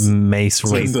epic mace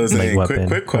weight weapon.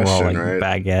 Quick question, right?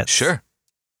 Baguettes. Sure.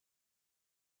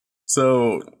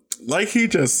 So, like he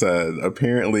just said,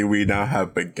 apparently we now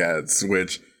have baguettes,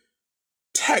 which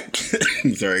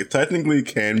technically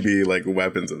can be like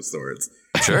weapons of sorts.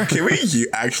 Sure. Can we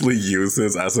actually use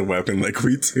this as a weapon like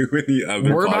we do any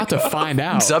other? We're about to find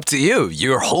out. It's up to you.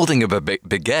 You're holding a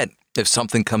baguette. If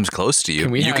something comes close to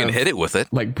you, you can hit it with it.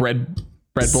 Like bread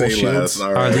bowl Say shields. less.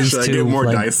 All Are right. these Should I two get more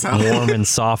like, dice out? warm and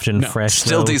soft and fresh?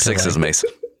 Still though, D6s, to, like, Mason.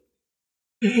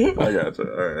 I gotcha.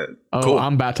 All right. Oh, Cool.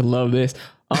 I'm about to love this.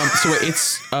 So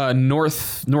it's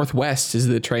northwest is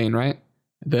the train, right?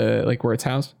 The like where it's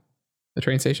housed, the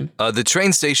train station. The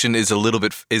train station is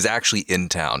actually in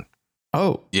town.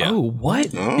 Oh, Yeah. Oh,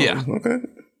 what? Oh, Yeah. Okay.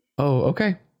 Oh,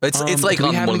 okay. It's like do we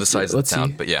on have one any- of the sides of let's the town,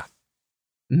 see. but yeah.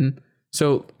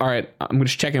 So, all right, I'm going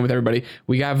to check in with everybody.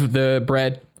 We have the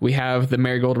bread. We have the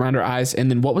marigold around our eyes. And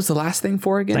then what was the last thing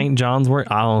for again? St. John's wort.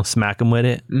 I'll smack him with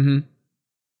it.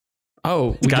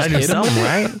 Oh, we Gotta just do hit 'em with something, it?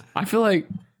 right? I feel like,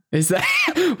 is that,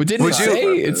 didn't Would it you-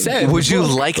 say? It said. Would you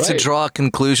like to Right. draw a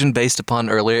conclusion based upon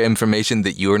earlier information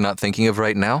that you are not thinking of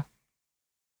right now?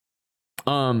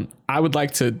 I would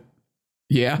like to,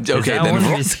 yeah. Is Okay, that then one of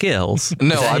roll- his skills?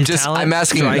 No, Is that I'm his just talent? I'm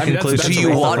asking. Drawing I mean, that's- conclusions Do you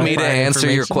based want on me to prior answer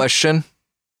your information? question?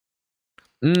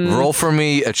 Mm, Roll for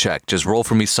me a check. Just roll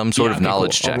for me some sort yeah, of okay,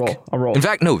 knowledge cool. check. I'll roll. In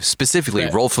fact, no, specifically,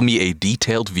 Bet. roll for me a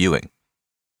detailed viewing.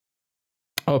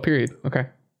 Oh, period. Okay.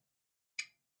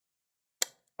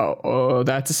 Oh,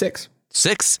 that's a 6.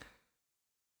 6.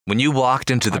 When you walked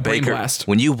into the My brain bakery, blast.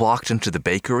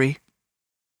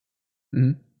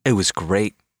 Mhm. it was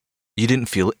great. You didn't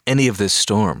feel any of this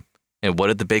storm. And what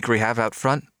did the bakery have out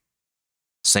front?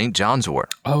 St. John's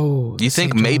wort. Oh. You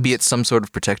think St. maybe John's. it's some sort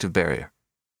of protective barrier?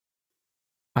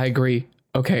 I agree.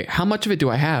 Okay, how much of it do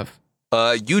I have?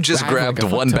 You just I have like grabbed a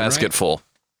fuck one ton, right? basket full.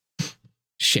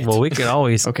 Shit. Well, we could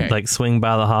always Okay. like swing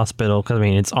by the hospital because I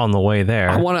mean it's on the way there.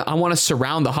 I want to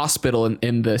surround the hospital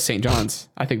in the St. John's.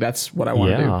 I think that's what I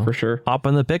want to Yeah. do for sure. Hop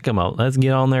in the pick 'em up. Let's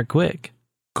get on there quick.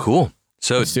 Cool.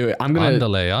 So Let's do it. I'm gonna.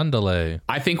 Andale.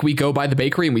 I think we go by the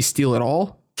bakery and we steal it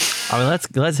all. I mean,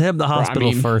 let's hit the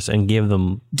hospital mean- first and give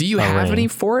them. Do you a have ring. any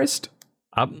forest?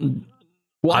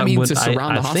 Well, I mean would- to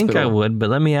surround the I hospital. think I would, but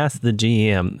let me ask the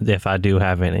GM if I do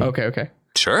have any. Okay.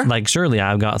 sure. Like, surely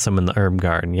I've got some in the herb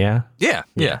garden. Yeah. Yeah.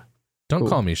 Don't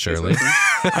call me Shirley.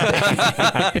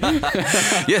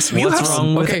 Yes. You What's have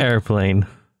wrong with okay. airplane?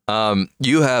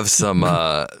 You have some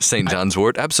St. John's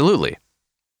wort. Absolutely.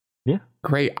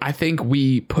 Great. I think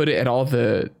we put it at all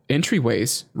the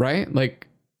entryways, right? Like,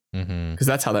 Mm-hmm. because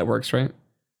that's how that works, right?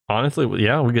 Honestly,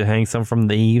 yeah, we could hang some from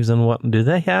the eaves and what? Do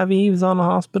they have eaves on the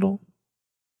hospital?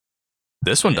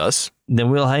 This one does.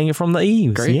 Then we'll hang it from the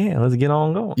eaves. Great. Yeah, let's get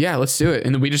on going. Yeah, let's do it.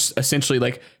 And then we just essentially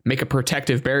like make a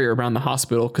protective barrier around the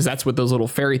hospital because that's what those little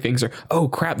fairy things are. Oh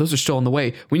crap, those are still on the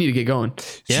way. We need to get going.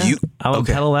 Yeah, You- I would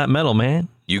okay. pedal that metal, man.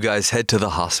 You guys head to the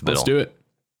hospital. Let's do it.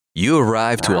 You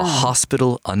arrive to a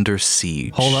hospital under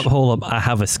siege. Hold up. I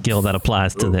have a skill that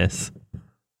applies to this.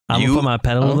 I'm You- gonna put my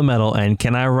pedal to the metal, and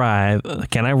can I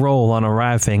roll on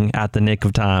arriving at the nick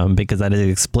of time because that is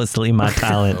explicitly my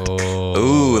talent.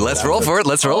 Ooh, let's roll for it.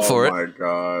 Let's roll for it. Oh my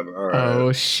god. All right.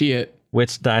 Oh shit.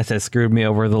 Which dice has screwed me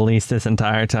over the least this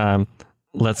entire time?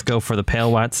 Let's go for the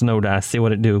pale white snow dice. See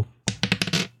what it do.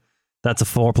 That's a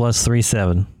 4 + 3,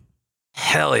 7.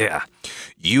 Hell yeah.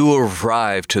 You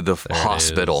arrive to the There it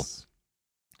hospital. is.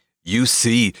 You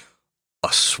see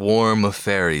a swarm of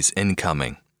fairies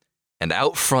incoming. And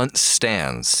out front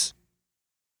stands,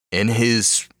 in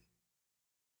his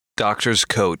doctor's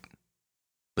coat,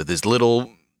 with his little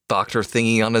doctor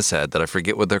thingy on his head that I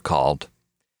forget what they're called.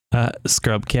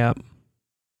 Scrub cap.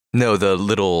 No, the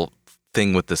little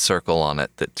thing with the circle on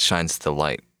it that shines the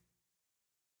light.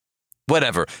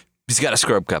 Whatever. He's got a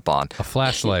scrub cap on. A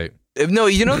flashlight. No,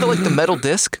 you know the metal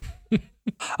disc?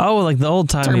 Oh, like the old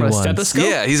timey Talking about a ones. stethoscope?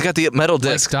 Yeah, he's got the metal Like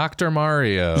disc. Dr.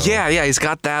 Mario. Yeah, he's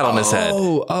got that on his head.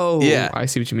 Oh, Yeah. I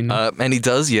see what you mean. now. And he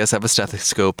does, yes, have a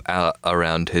stethoscope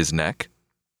around his neck.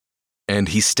 And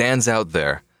he stands out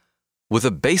there with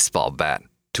a baseball bat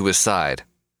to his side,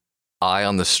 eye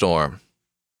on the storm.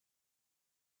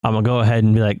 I'm gonna go ahead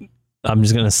and be like, I'm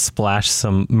just gonna splash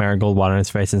some marigold water in his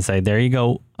face and say, "There you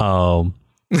go."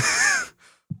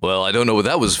 Well, I don't know what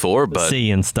that was for, but See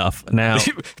and stuff. Now,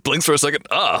 he blinks for a second.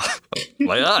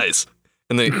 My eyes.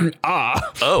 And then,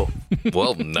 oh,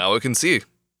 well, now I can see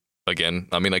again.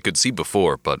 I mean, I could see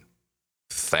before, but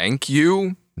thank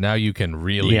you. Now you can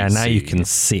really yeah, now see. you can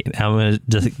see it. I'm gonna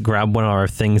just grab one of our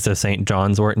things of St.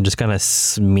 John's wort and just kind of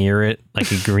smear it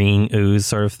like a green ooze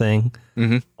sort of thing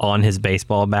on his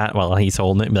baseball bat while he's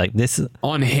holding it. And be like, this is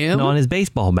On him? no, on his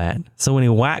baseball bat. So when he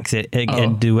whacks it,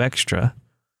 it do extra.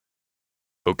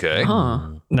 Okay.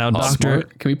 Huh. Now, doctor,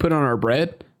 Smart. Can we put it on our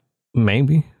bread?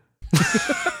 maybe.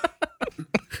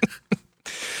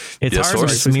 It's Yes, harder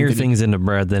to sorry. smear things into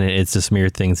bread than it is to smear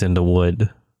things into wood.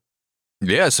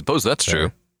 Yeah, I suppose that's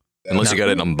true. Unless you got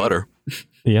it on butter.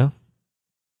 Yeah.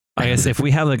 I guess if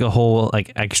we have like a whole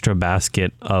like extra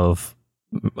basket of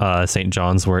St.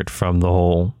 John's wort from the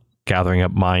whole gathering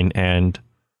up mine and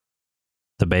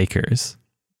the bakers,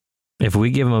 if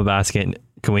we give them a basket,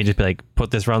 can we just be like,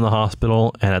 put this around the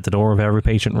hospital and at the door of every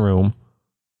patient room?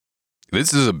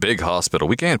 This is a big hospital.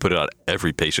 We can't put it on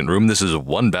every patient room. This is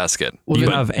one basket. Well, You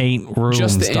then have 8 rooms,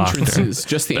 just the doctor. entrances.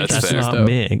 Just the That's That's entrances, fair. not though.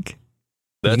 big.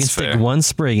 You can That's stick fair. one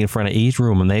sprig in front of each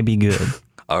room and they be good.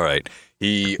 All right.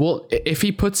 Well, if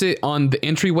he puts it on the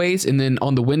entryways and then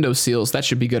on the window sills, that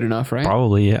should be good enough, right?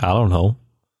 Probably, yeah, I don't know.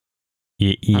 I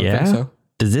would Yeah? think so.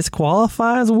 Does this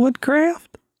qualify as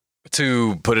woodcraft?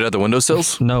 to put it at the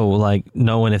windowsills. No, like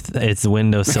knowing if it's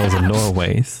windowsills and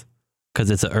doorways. Because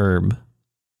it's a herb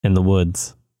in the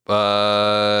woods.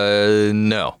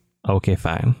 No. Okay,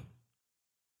 fine.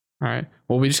 All right.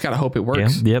 Well, we just got to hope it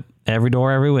works. Yep. Every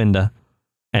door, every window.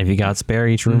 And if you got spare,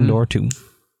 each room door too.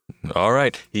 All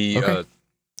right. He Okay.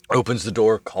 opens the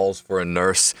door, calls for a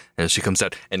nurse, and she comes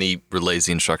out, and he relays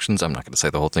the instructions. I'm not going to say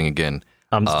the whole thing again.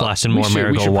 I'm splashing we more should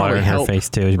marigold water probably in her help. face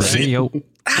too. But, hey, yo.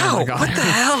 Ow! my God. What the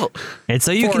hell? It's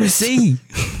so you can Forrest. see.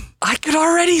 I could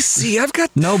already see. I've got.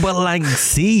 No, but like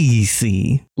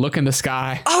see. Look in the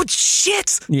sky. Oh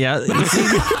shit! Yeah. You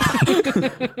see?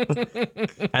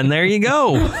 And there you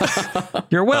go.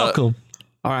 You're welcome.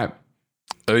 All right.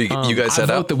 Oh, you guys I set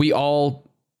vote up. that we all.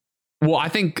 Well, I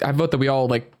vote that we all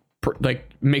like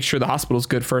make sure the hospital's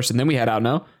good first, and then we head out.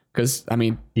 No, because I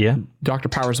mean, Yeah. Dr.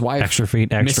 Power's wife. Extra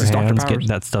feet, extra Mrs. Dr. hands. Powers. Get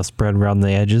that stuff spread around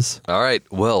the edges. All right.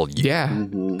 Well, Yeah.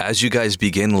 as you guys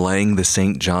begin laying the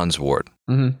St. John's wort,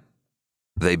 Mhm.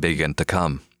 they begin to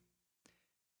come.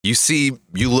 You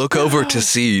look over to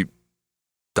see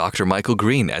Dr. Michael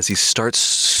Green as he starts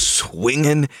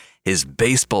swinging his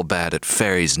baseball bat at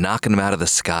fairies, knocking them out of the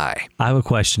sky. I have a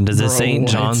question. Does the Bro, St.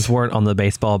 what? John's wort on the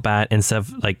baseball bat, instead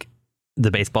of like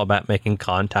the baseball bat making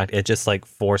contact, it just like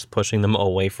force pushing them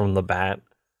away from the bat?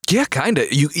 Yeah, kind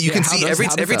of. You can how see does- every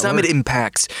how does that time it work?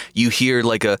 impacts, you hear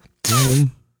like a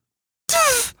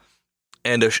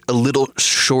and a little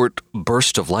short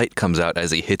burst of light comes out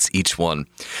as he hits each one,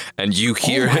 and you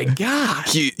hear Oh my God.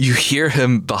 you hear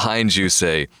him behind you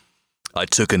say, "I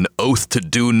took an oath to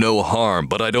do no harm,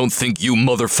 but I don't think you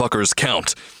motherfuckers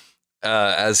count."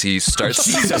 As he starts,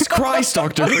 Jesus Christ,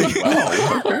 Dr.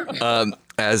 Green.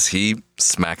 as he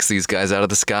smacks these guys out of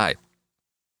the sky.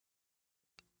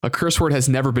 A curse word has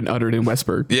never been uttered in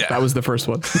Westburg. Yeah. That was the first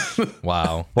one.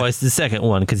 Wow. Well, it's the second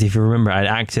one, because if you remember, I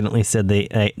accidentally said the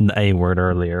A word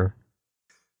earlier.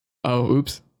 Oh,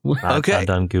 oops. Okay. I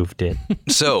done goofed it.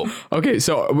 So, Okay,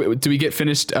 so do we get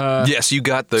finished yes, you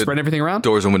got the spread everything around?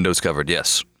 doors and windows covered.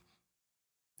 Yes.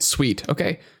 Sweet.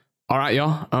 Okay. All right,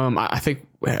 y'all. I think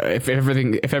if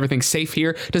everything's safe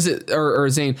here, does it or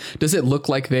Zane, does it look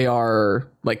like they are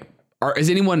like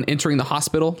is anyone entering the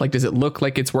hospital? Like, does it look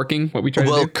like it's working? What we try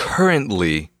Well, to do?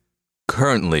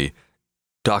 currently,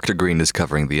 Dr. Green is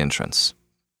covering the entrance.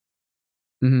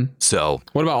 Mm-hmm. So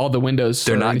What about all the windows?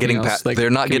 they're or not anything getting else? past. Like,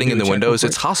 They're not can we getting do in a the check windows. real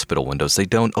It's quick? hospital windows. They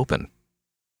don't open.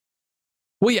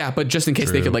 Well, yeah, but just in case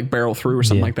they True. could like barrel through or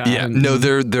something Yeah. like that. Yeah, And- no,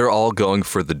 they're all going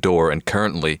for the door, and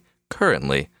currently,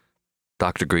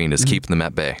 Dr. Green is keeping them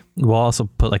at bay. We'll also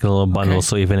put like a little bundle, Okay.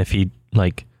 so even if he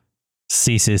like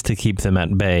ceases to keep them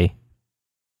at bay,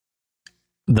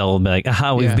 they'll be like,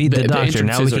 "Aha, we've Yeah, beat the the doctor.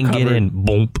 Now we entrances are can get covered. in."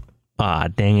 Boom! Ah,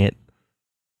 dang it!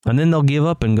 And then they'll give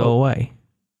up and go away.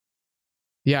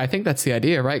 Yeah, I think that's the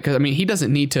idea, right? Because I mean, he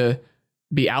doesn't need to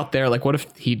be out there. Like, what if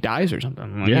he dies or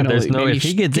something? Like, you know, there's like, no. maybe If he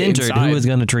should gets get injured, inside. who is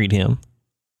going to treat him?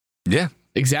 Yeah.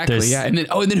 Exactly. there's- Yeah, and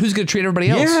then who's going to treat everybody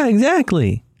else? Yeah,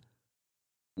 exactly.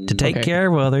 To take Okay. care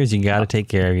of others, you got to take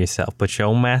care of yourself. Put your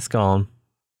own mask on,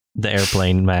 the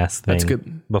airplane mask thing, That's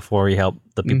good. before you help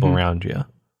the people Mhm. around you.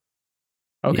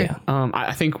 Okay. Yeah.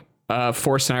 I think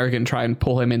Forrest and I are going to try and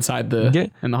pull him inside in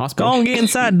the Go hospital. on, get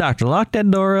inside, doctor. Lock that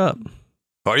door up.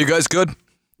 Are you guys good?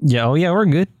 Yeah, oh yeah, we're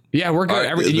good. Yeah, we're good.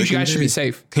 All right, You looking guys should be good.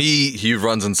 safe. He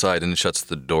runs inside and shuts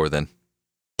the door. Then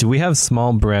Do we have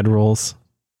small bread rolls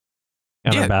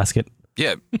in Yeah. our basket?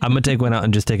 yeah, I'm gonna take one out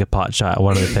and just take a pot shot at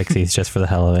one of the pixies just for the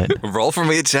hell of it. roll for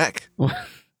me a check.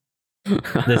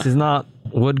 This is not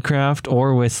woodcraft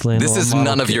or whistling. This or is model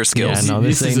none of kit. your skills. Yeah, no,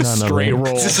 this, This ain't is a none straight of it.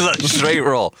 roll. This is a straight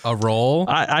roll. A roll?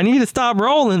 I need to stop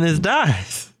rolling this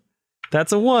dice.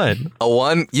 That's a 1. A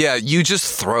 1. Yeah, you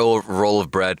just throw a roll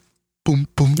of bread. Boom,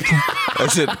 boom, boom.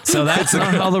 That's it. So that's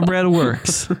not how the bread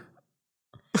works.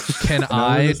 Can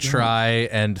I try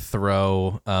and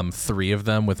throw 3 of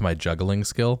them with my juggling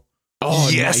skill? Oh,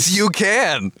 yes, nice. you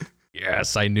can.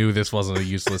 Yes, I knew this wasn't a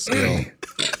useless skill.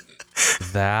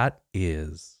 That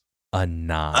is a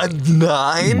 9. A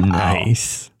 9?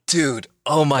 Nice. Dude,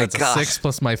 oh my That's a gosh. 6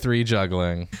 plus my 3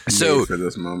 juggling. So Made for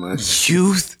this moment.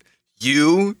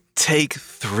 you take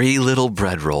 3 little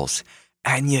bread rolls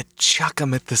and you chuck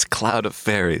them at this cloud of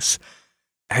fairies,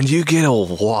 and you get to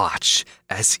watch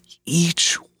as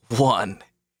each one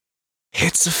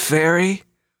hits a fairy,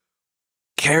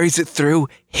 carries it through,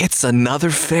 hits another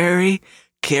fairy,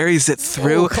 carries it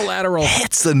through, collateral.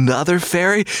 hits another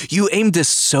fairy. You aimed this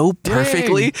so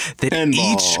perfectly that Pinball.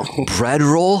 each bread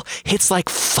roll hits like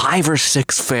 5 or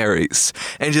 6 fairies,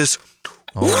 and just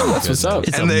That's what's up.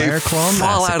 It's and a they bear claw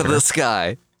fall out of massacre. the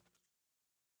sky.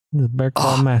 The Bear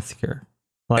Claw Massacre.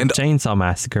 Like And- Chainsaw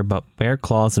Massacre, but bear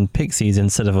claws and pixies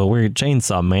instead of a weird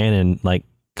chainsaw man and like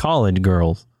college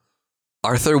girls.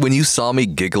 Arthur, when you saw me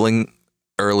giggling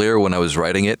earlier when I was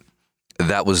writing it,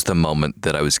 that was the moment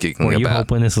that I was giggling Were you about.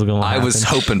 hoping this was going to I happen? was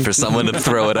hoping for someone to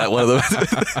throw it at one of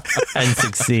them. and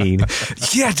succeed.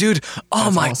 Yeah, dude. Oh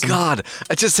my awesome. God.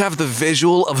 I just have the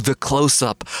visual of the close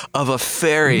up of a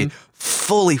fairy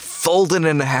fully folded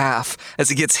in half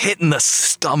as it gets hit in the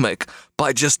stomach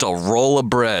by just a roll of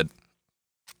bread.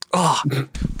 Oh, good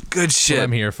What shit.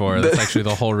 I'm here for. That's actually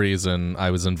the whole reason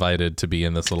I was invited to be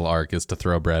in this little arc is to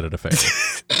throw bread at a fairy.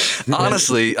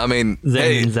 Honestly, I mean, Zane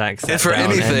hey, and Zach sat if for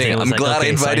down and anything, Zane was I'm like, glad I "Okay,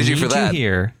 so invited you for need that.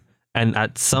 here, and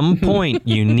at some point,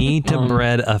 you need to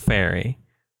bread a fairy.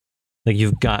 Like,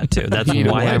 you've got to. That's You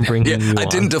know why what? I'm bringing Yeah, you I on.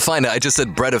 didn't define it. I just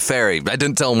said bread a fairy. I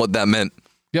didn't tell him what that meant.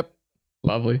 Yep.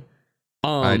 Lovely.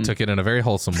 I took it in a very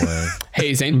wholesome way.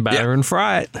 Hey Zane, Batter and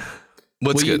fry it.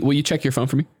 What's good? will you check your phone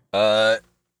for me?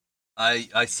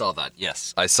 I saw that.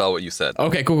 Yes, I saw what you said.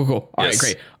 Okay, cool. All right, Yes.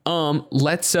 great.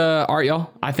 Let's all right, y'all.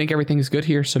 I think everything is good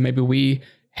here, so maybe we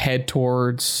head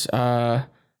towards the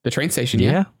train station.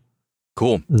 Yeah.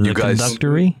 Cool. The You guys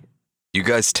conductory.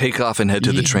 take off and head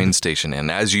to the Yeah. train station, and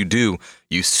as you do,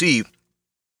 you see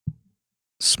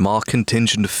small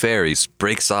contingent of fairies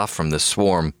breaks off from the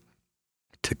swarm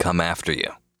to come after you.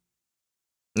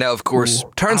 Now, of course,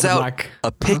 Ooh, turns I would out like-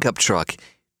 a pickup truck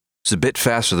is a bit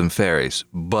faster than fairies,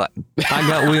 but I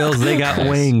got wheels. They got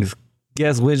wings.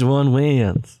 Guess which one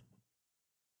wins?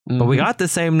 But we Mhm. got the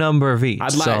same number of each,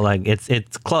 I'd so like- like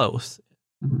it's close.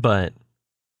 But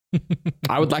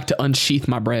I would like to unsheath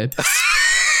my bread.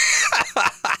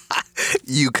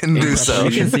 you can do so.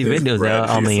 you can see videos Bread out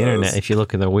on the pieces. internet if you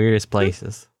look at the weirdest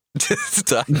places.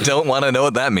 Just, I don't want to know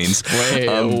what that means. Wait,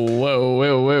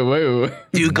 whoa.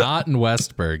 You got Not in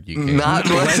Westburg, you can't. not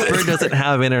Westburg doesn't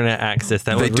have internet access.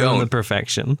 That They would ruin the don't.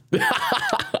 perfection.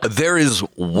 There is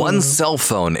one cell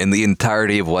phone in the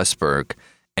entirety of Westburg,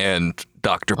 and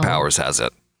Dr. Powers has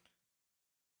it.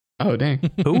 Oh dang.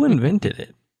 Who invented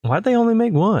it? Why'd they only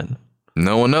make one?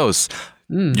 No one knows.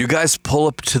 You guys pull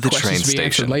up to the train Questions to be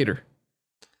answered station. later.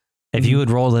 If you would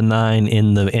roll a 9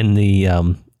 in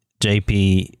the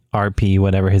JP RP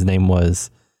whatever his name was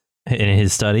in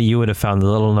his study, you would have found the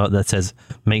little note that says,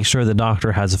 "Make sure the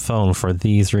doctor has a phone for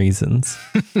these reasons."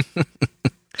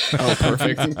 Oh,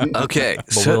 perfect. Okay,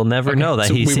 But so we'll never know that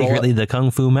so he's we roll secretly the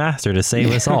kung fu master to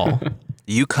save us all.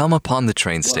 you come upon the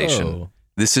train station. Whoa.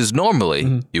 This is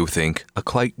normally, you think, a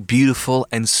quite beautiful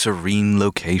and serene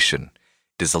location.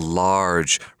 It is a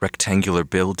large rectangular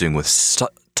building with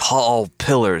tall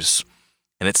pillars,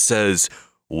 and it says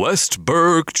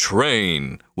Westburg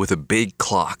Train with a big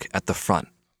clock at the front.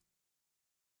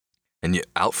 And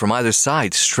out from either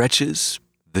side stretches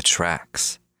the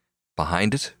tracks.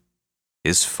 Behind it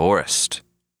is forest.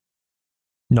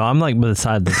 No, I'm like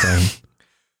beside the train.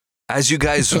 As you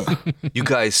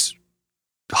guys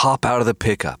hop out of the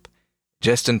pickup,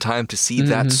 just in time to see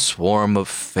that swarm of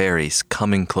fairies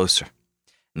coming closer.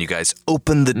 And you guys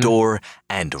open the door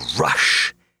and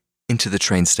rush into the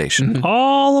train station.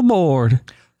 All aboard.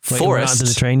 Wait, we're not Forest. to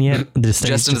the train yet?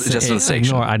 Just in the station.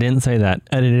 Ignore, I didn't say that.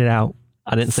 Edit it out.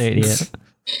 I didn't say it yet.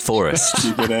 Forest.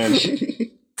 Keep it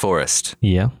in. Forest.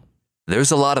 Yeah.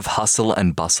 There's a lot of hustle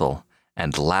and bustle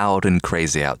and loud and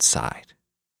crazy outside.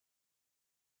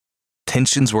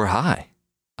 Tensions were high.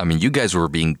 I mean, you guys were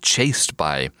being chased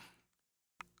by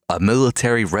a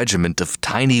military regiment of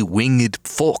tiny winged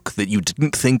folk that you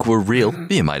didn't think were real.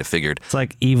 You might have figured, It's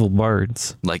like evil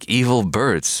birds. like evil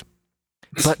birds.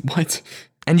 But What?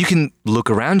 and you can look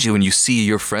around you and you see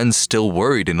your friends still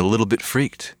worried and a little bit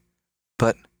freaked.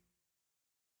 But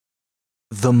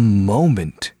the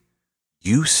moment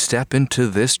you step into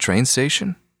this train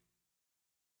station,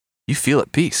 you feel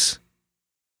at peace.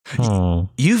 Oh.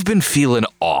 You've been feeling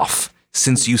off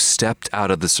since you stepped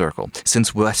out of the circle,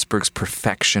 since Westburg's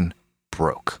perfection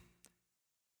broke.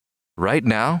 Right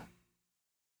now,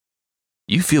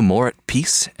 you feel more at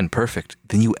peace and perfect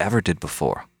than you ever did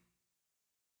before.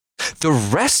 The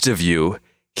rest of you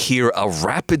hear a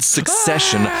rapid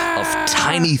succession of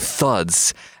tiny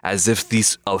thuds as if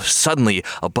suddenly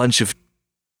a bunch of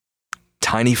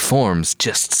tiny forms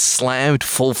just slammed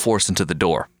full force into the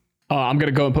door. I'm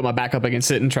gonna go and put my back up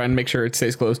against it and try and make sure it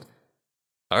stays closed.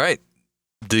 All right.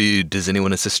 Does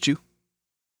anyone assist you?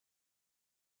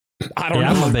 I don't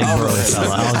Yeah, know. I'm a big burly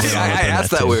fella. I'll get on up I in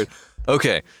asked that too. weird.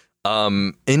 Okay.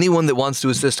 Anyone that wants to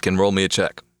assist can roll me a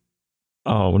check.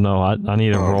 Oh no, I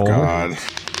need a roll. God.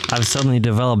 I've suddenly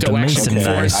developed a mason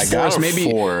dice. I got a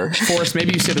 4. Forrest,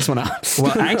 maybe you sit this one out.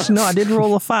 Well, actually, no, I did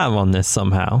roll a 5 on this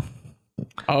somehow.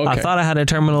 Oh, okay. I thought I had a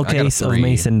terminal I got a case of 3.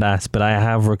 mason dice, but I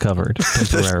have recovered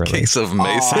temporarily. Case of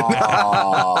Mason.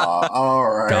 All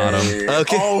right. Got him.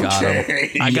 Okay. Got him.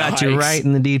 I got you Yikes. right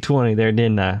in the D20 there,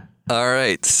 didn't I? All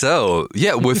right. So,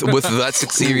 yeah, with that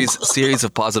series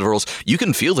of positive rolls, you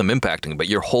can feel them impacting, but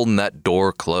you're holding that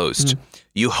door closed.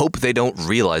 You hope they don't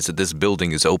realize that this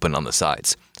building is open on the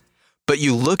sides. But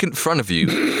you look in front of you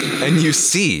and you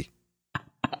see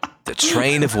the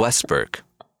train of Westburg.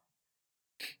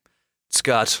 It's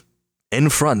got in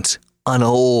front an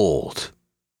old,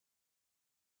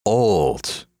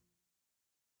 but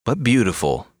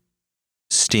beautiful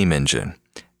steam engine.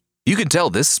 You can tell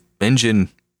this engine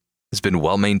has been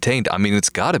well maintained. I mean, it's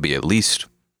got to be at least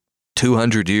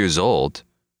 200 years old,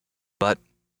 but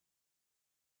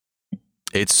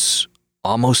it's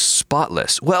almost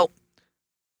spotless. Well,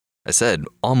 I said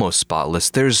almost spotless.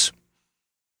 There's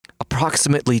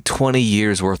approximately 20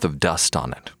 years worth of dust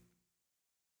on it.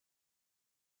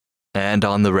 And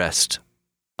on the rest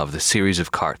of the series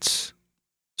of carts,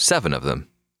 7 of them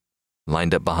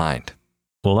lined up behind.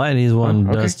 Well, that is one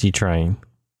okay. dusty train.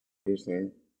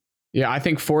 Interesting. Yeah, I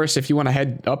think Forrest, if you want to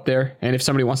head up there, and if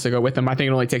somebody wants to go with them, I think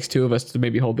it only takes 2 of us to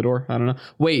maybe hold the door. I don't know.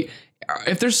 Wait,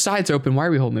 if there's sides open, why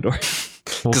are we holding the door? Well,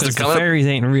 'Cause because they're the coming- fairies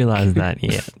ain't realized that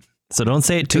yet. So don't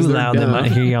say it too 'Cause they're loud. They dumb.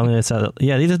 might hear you on the other side.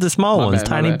 Yeah, these are the small My ones. bad,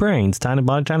 my Tiny bad. brains. Tiny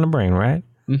body, tiny brain, right?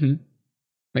 Mm-hmm.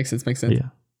 Makes sense. Yeah.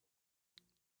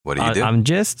 What do you do?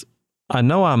 I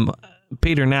know I'm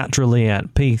Peter naturally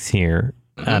at peace here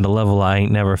at a level I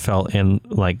ain't never felt in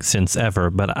like since ever,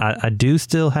 but I do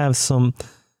still have some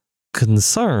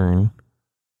concern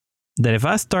that if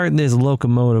I start this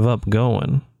locomotive up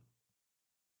going,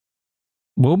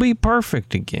 we'll be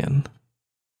perfect again.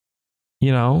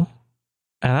 You know?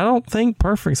 And I don't think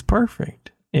perfect's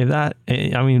perfect. If that,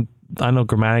 I mean, I know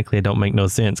grammatically it don't make no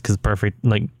sense because perfect,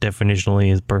 like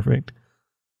definitionally, is perfect.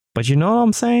 But you know what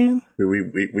I'm saying? We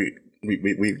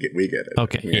get it.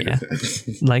 Okay, We yeah.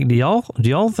 understand. Like, do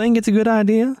y'all think it's a good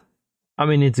idea? I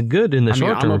mean, it's good in the I mean,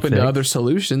 short I'm term. open to other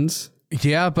solutions.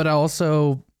 Yeah, but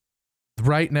also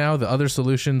right now the other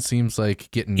solution seems like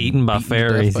getting Eaten by beaten to death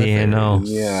fairies, by yeah, no.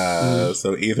 fairies. Yeah,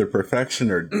 so either perfection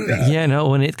or death. Yeah, no.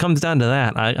 When it comes down to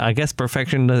that, I guess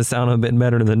perfection does sound a bit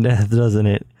better than death, doesn't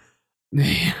it?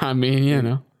 I mean, you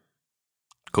know.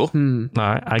 Cool. All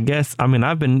right, I guess. I mean,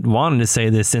 I've been wanting to say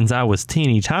this since I was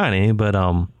teeny tiny, but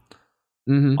all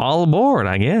aboard,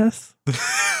 I guess.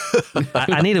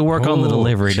 I need to work on the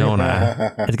delivery, don't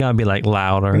I? It's gotta be like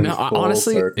louder. No,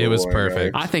 honestly, It was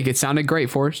perfect. I think it sounded great,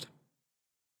 Forrest.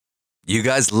 You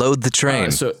guys load the train.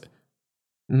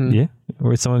 Yeah,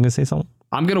 or is someone gonna say something?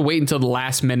 I'm gonna wait until the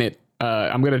last minute.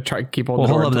 I'm gonna try to keep holding Well,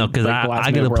 the door. hold up, though, until, because like, the last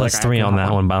I get minute a where, plus like, I 3 have to on that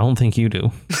hop one, but I don't think you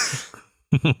do.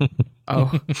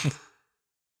 Oh,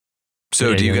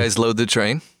 So yeah, do you yeah. guys load the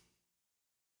train?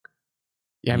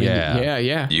 yeah, I mean, Yeah.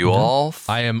 yeah. You all?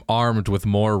 I am armed with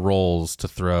more rolls to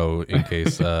throw in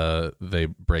case they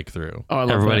break through. Oh, I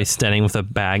love Everybody's that. standing with a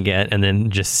baguette, and then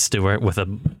just Stuart with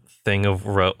a thing of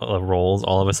rolls.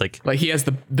 All of us like Like he has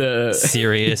the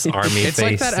serious army It's face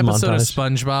like that episode montage.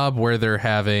 of SpongeBob where they're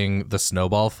having the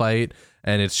snowball fight,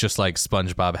 and it's just like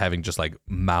SpongeBob having just like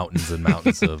mountains and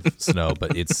mountains of snow,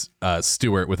 but it's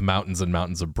Stuart with mountains and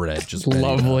mountains of bread. Just ready to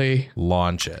lovely.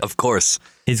 launch it. Of course.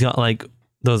 He's got like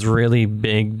those really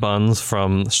big buns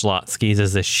from Schlotsky's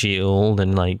as a shield,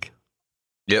 and like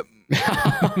Yep.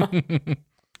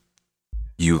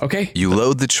 You Okay. You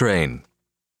load the train.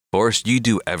 Forrest, you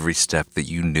do every step that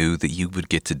you knew that you would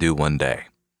get to do one day.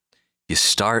 You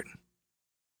start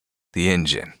the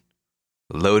engine,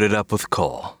 load it up with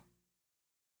coal.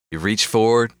 You reach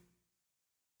forward,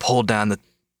 pull down the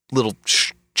little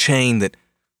chain that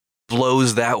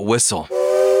blows that whistle,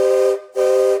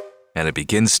 and it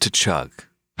begins to chug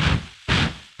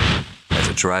as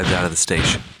it drives out of the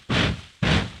station.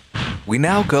 We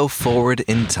now go forward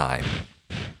in time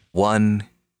 1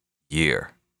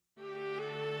 year.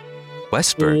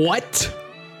 Westburg, What?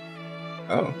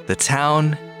 Oh, the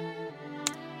town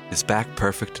is back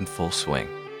perfect in full swing.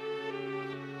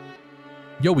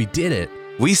 Yo, we did it.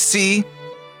 We see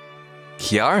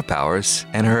Kiara Powers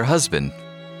and her husband,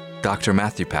 Dr.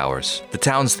 Matthew Powers, the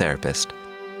town's therapist,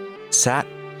 sat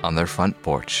on their front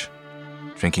porch,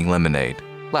 drinking lemonade,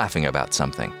 laughing about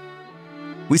something.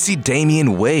 We see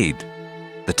Damian Wade,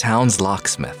 the town's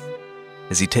locksmith,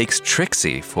 as he takes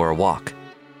Trixie for a walk,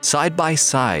 side by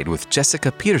side with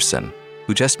Jessica Peterson,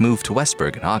 who just moved to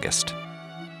Westburg in August.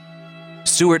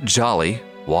 Stuart Jolly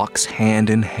walks hand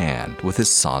in hand with his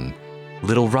son,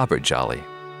 little Robert Jolly,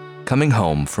 coming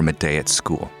home from a day at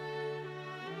school.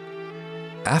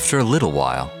 After a little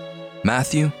while,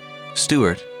 Matthew,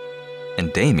 Stuart,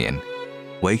 and Damien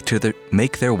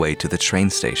make their way to the train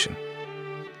station.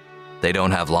 They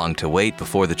don't have long to wait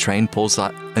before the train pulls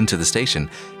into the station,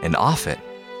 and off it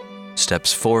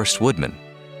steps Forrest Woodman,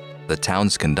 the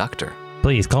town's conductor,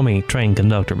 Please call me train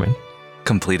conductor, man.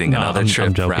 completing another trip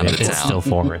I'm joking. around the It's town. still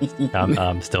Forrest.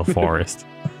 I'm still Forrest.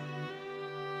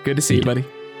 Good to see you, buddy.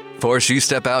 Forrest, you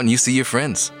step out and you see your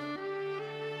friends.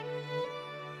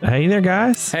 Hey there,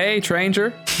 guys. Hey,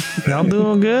 Tranger. Y'all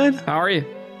doing good? How are you?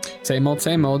 Same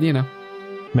old, you know.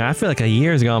 Man, I feel like a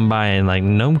year's gone by in like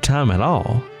no time at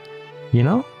all. You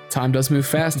know? Time does move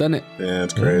fast, doesn't it? Yeah,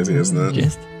 it's crazy, isn't it?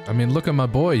 Just, I mean, look at my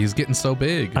boy. He's getting so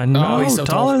big. I know, he's so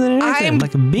taller tall. than anything,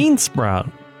 like a bean sprout.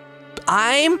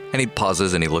 And he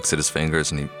pauses and he looks at his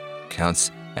fingers and he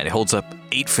counts and he holds up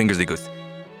 8 fingers and he goes,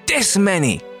 this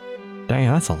many. Dang,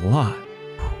 that's a lot.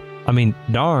 I mean,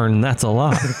 darn, that's a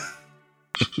lot.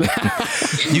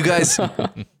 You guys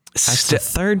That's the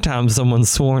third time someone's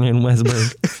sworn in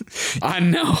Westburg. I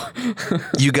know.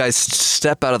 you guys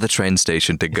step out of the train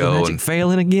station to go Magic and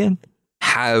failing again?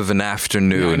 have an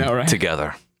afternoon Yeah, I know, right?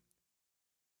 together.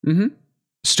 Mm-hmm.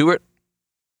 Stuart,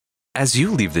 as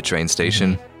you leave the train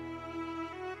station,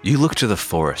 you look to the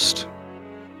forest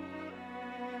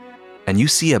and you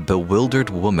see a bewildered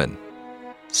woman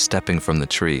stepping from the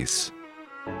trees.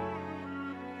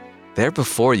 There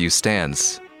before you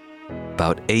stands,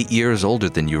 about 8 years older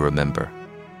than you remember,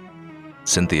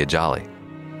 Cynthia Jolly.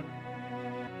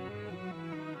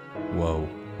 Whoa.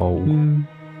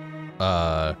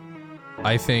 Oh.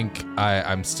 I think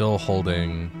I'm still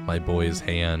holding my boy's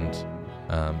hand,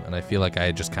 and I feel like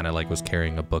I just kind of like was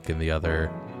carrying a book in the other,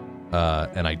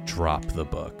 and I drop the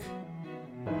book.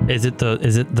 Is it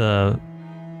the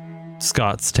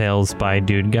Scott's Tales by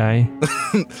Dude Guy?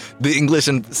 The English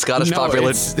and Scottish No, popular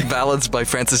it's- ballads by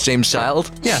Francis James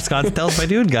Child. Yeah, Scott's Tales by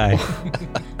Dude Guy.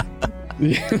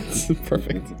 Yes,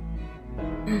 perfect.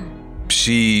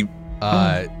 She...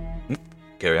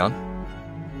 carry on.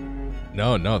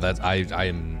 No, that's I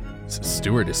am.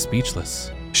 Stuart is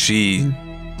speechless. She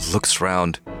looks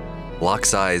around,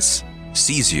 locks eyes,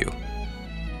 sees you,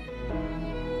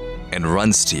 and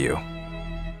runs to you.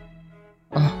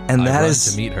 And I that run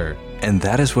is to meet her. and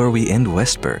that is where we end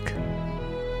Westburg.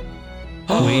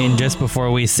 And just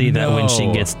before we see that, when she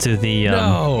No. gets to the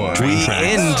No. We No.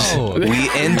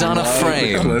 end on a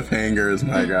frame. Cliffhangers,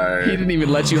 my guy. He didn't even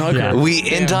let you hug Yeah. her. We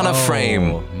end on a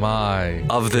frame Oh, my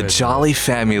of the goodness. Jolly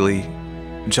family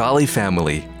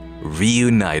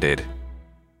reunited.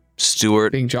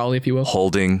 Stuart Being jolly, if you will.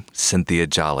 holding Cynthia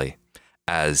Jolly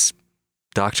as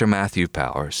Dr. Matthew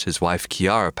Powers, his wife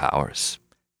Kiara Powers,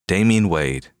 Damien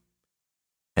Wade,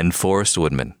 and Forrest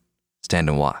Woodman stand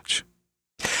and watch.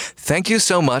 Thank you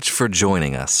so much for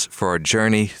joining us for our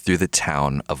journey through the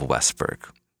town of Westburg.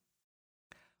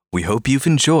 We hope you've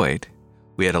enjoyed.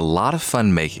 We had a lot of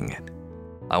fun making it.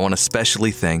 I want to especially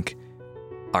thank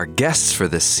our guests for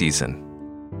this season,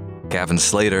 Gavin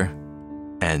Slater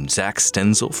and Zach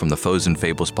Stenzel from the Foes and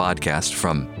Fables podcast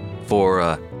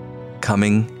for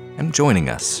coming and joining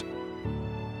us.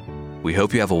 We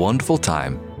hope you have a wonderful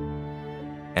time,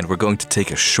 and we're going to take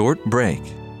a short break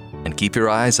and keep your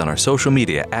eyes on our social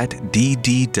media at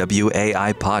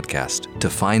DDWAI Podcast to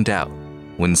find out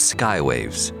when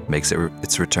Skywaves makes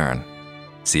its return.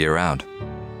 See you around.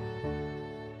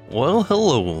 Well,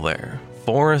 hello there.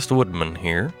 Forrest Woodman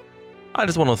here. I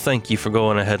just want to thank you for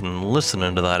going ahead and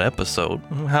listening to that episode.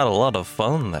 We had a lot of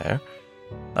fun there.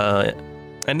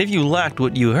 And if you liked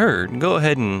what you heard, go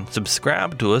ahead and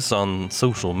subscribe to us on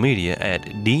social media at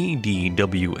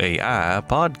DDWAI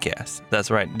Podcast.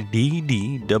 That's right,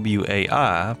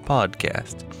 DDWAI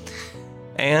Podcast.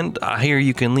 And I hear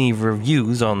you can leave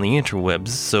reviews on the interwebs,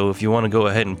 so if you want to go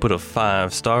ahead and put a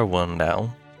 5-star one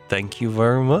down, thank you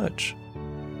very much.